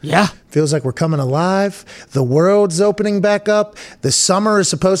 Yeah. Feels like we're coming alive. The world's opening back up. The summer is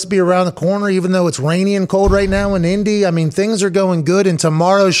supposed to be around the corner, even though it's rainy and cold right now in Indy. I mean, things are going good, and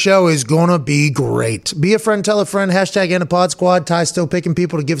tomorrow's show is going to be great. Be a friend, tell a friend, hashtag Antipod Squad. Ty's still picking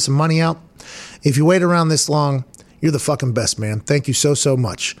people to give some money out. If you wait around this long, you're the fucking best, man. Thank you so, so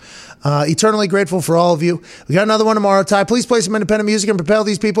much. Eternally grateful for all of you. We got another one tomorrow. Ty, please play some independent music and propel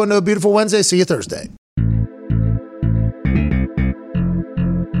these people into a beautiful Wednesday. See you Thursday.